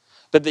it,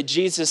 but that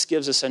Jesus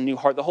gives us a new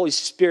heart. The Holy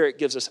Spirit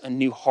gives us a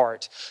new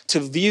heart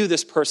to view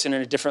this person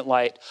in a different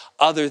light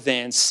other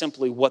than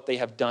simply what they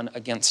have done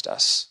against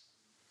us.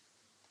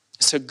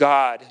 So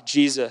God,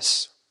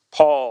 Jesus,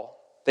 Paul,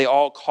 they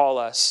all call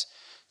us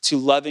to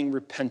loving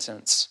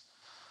repentance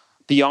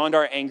beyond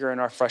our anger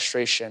and our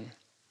frustration,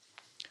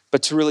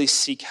 but to really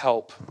seek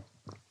help.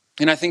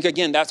 And I think,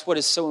 again, that's what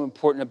is so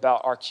important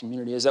about our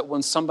community, is that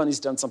when somebody's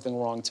done something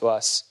wrong to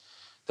us,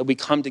 that we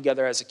come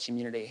together as a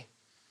community,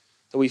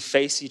 that we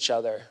face each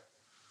other,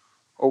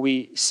 or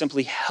we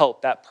simply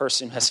help that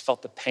person who has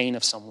felt the pain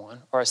of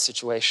someone or a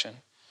situation,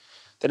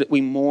 that we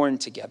mourn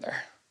together,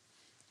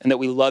 and that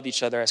we love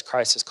each other as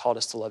Christ has called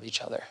us to love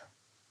each other.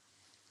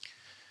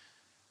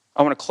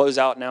 I want to close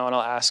out now, and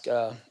I'll ask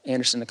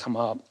Anderson to come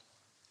up.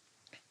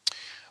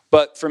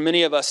 But for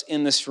many of us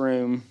in this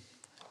room,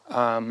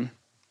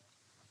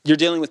 you're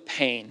dealing with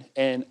pain,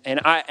 and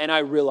I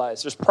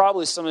realize there's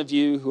probably some of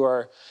you who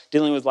are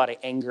dealing with a lot of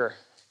anger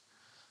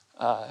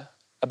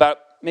about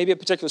maybe a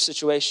particular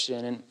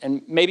situation,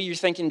 and maybe you're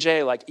thinking,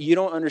 Jay, like, you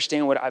don't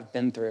understand what I've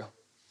been through.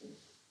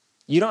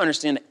 You don't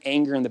understand the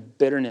anger and the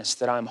bitterness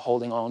that I'm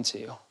holding on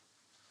to.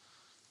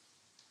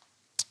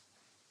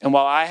 And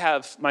while I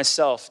have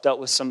myself dealt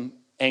with some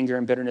anger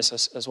and bitterness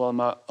as well in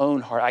my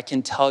own heart, I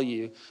can tell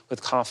you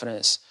with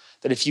confidence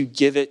that if you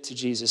give it to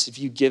Jesus, if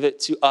you give it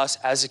to us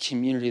as a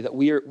community, that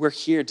we're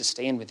here to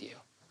stand with you,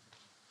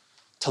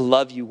 to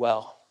love you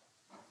well.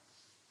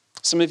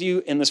 Some of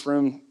you in this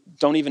room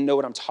don't even know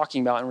what I'm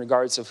talking about in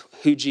regards of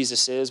who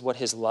Jesus is, what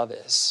his love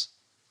is.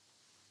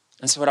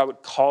 And so what I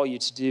would call you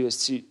to do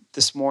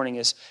this morning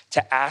is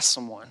to ask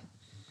someone.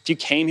 If you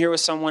came here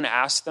with someone,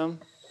 ask them.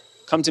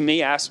 Come to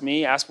me, ask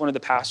one of the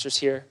pastors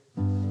here.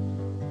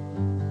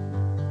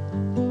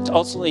 To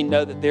ultimately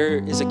know that there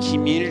is a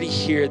community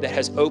here that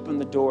has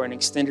opened the door and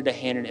extended a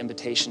hand and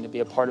invitation to be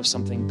a part of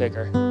something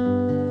bigger.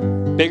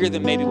 Bigger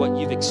than maybe what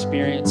you've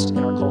experienced in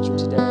our culture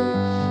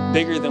today.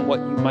 Bigger than what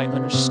you might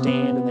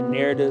understand and the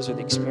narratives or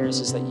the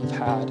experiences that you've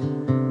had.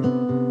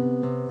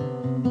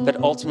 That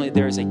ultimately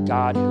there is a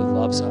God who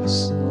loves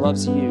us and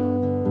loves you.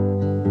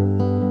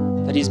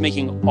 That he's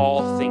making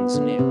all things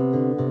new.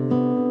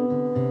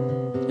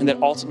 And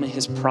that ultimately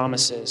his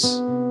promises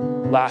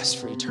last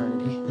for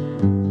eternity.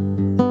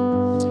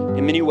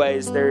 In many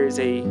ways, there is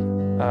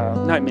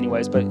not in many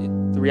ways, but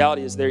the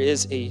reality is there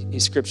is a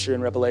scripture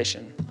in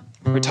Revelation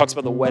where it talks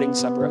about the wedding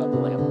supper of the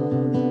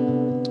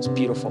Lamb. It's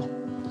beautiful.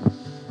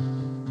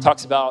 It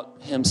talks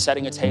about him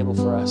setting a table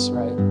for us,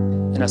 right?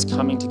 And us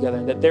coming together.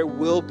 And that there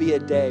will be a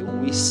day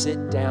when we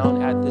sit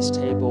down at this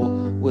table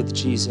with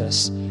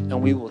Jesus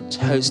and we will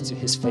toast to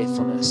his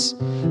faithfulness.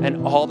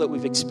 And all that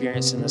we've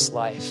experienced in this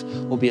life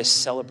will be a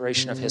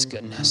celebration of his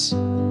goodness.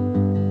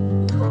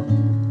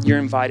 You're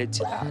invited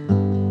to that.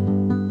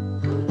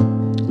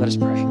 Let us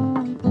pray.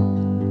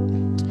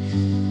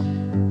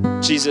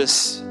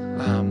 Jesus,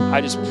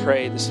 I just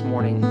pray this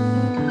morning,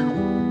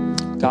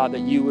 God,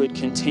 that you would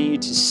continue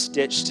to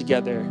stitch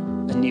together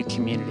a new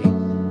community.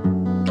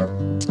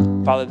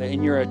 Father, that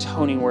in your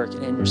atoning work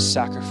and in your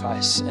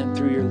sacrifice and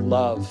through your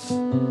love,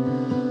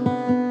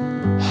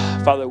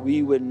 Father,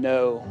 we would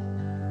know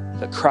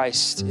that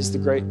Christ is the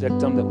great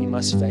victim that we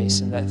must face,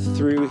 and that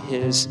through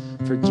his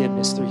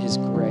forgiveness, through his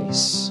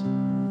grace,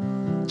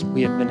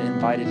 we have been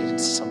invited into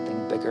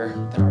something bigger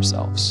than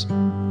ourselves.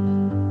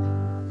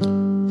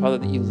 Father,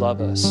 that you love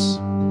us.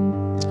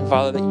 And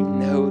Father, that you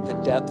know the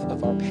depth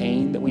of our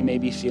pain that we may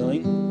be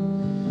feeling.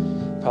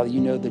 Father, you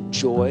know the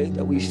joy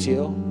that we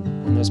feel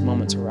when those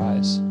moments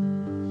arise.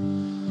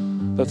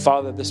 But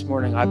Father, this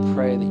morning I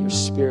pray that your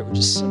Spirit would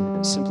just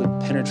simply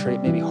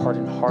penetrate maybe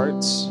hardened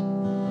hearts.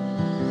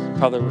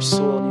 Father, where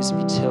soil needs to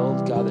be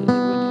tilled, God, that it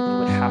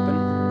would happen.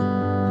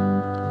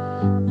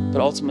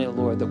 But ultimately,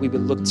 Lord, that we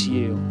would look to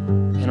you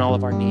in all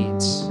of our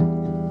needs.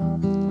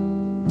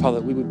 Father,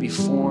 that we would be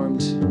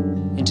formed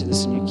into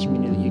this new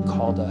community that you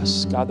called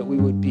us. God, that we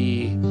would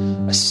be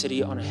a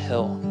city on a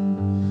hill.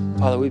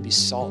 Father, we'd be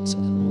salt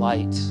and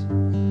light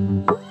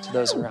to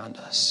those around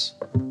us.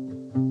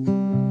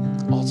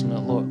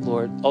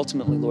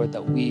 Ultimately, Lord,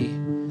 that we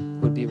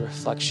would be a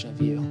reflection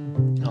of you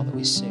in all that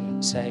we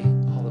say,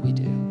 all that we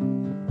do.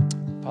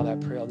 Father, I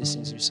pray all these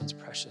things in your son's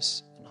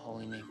precious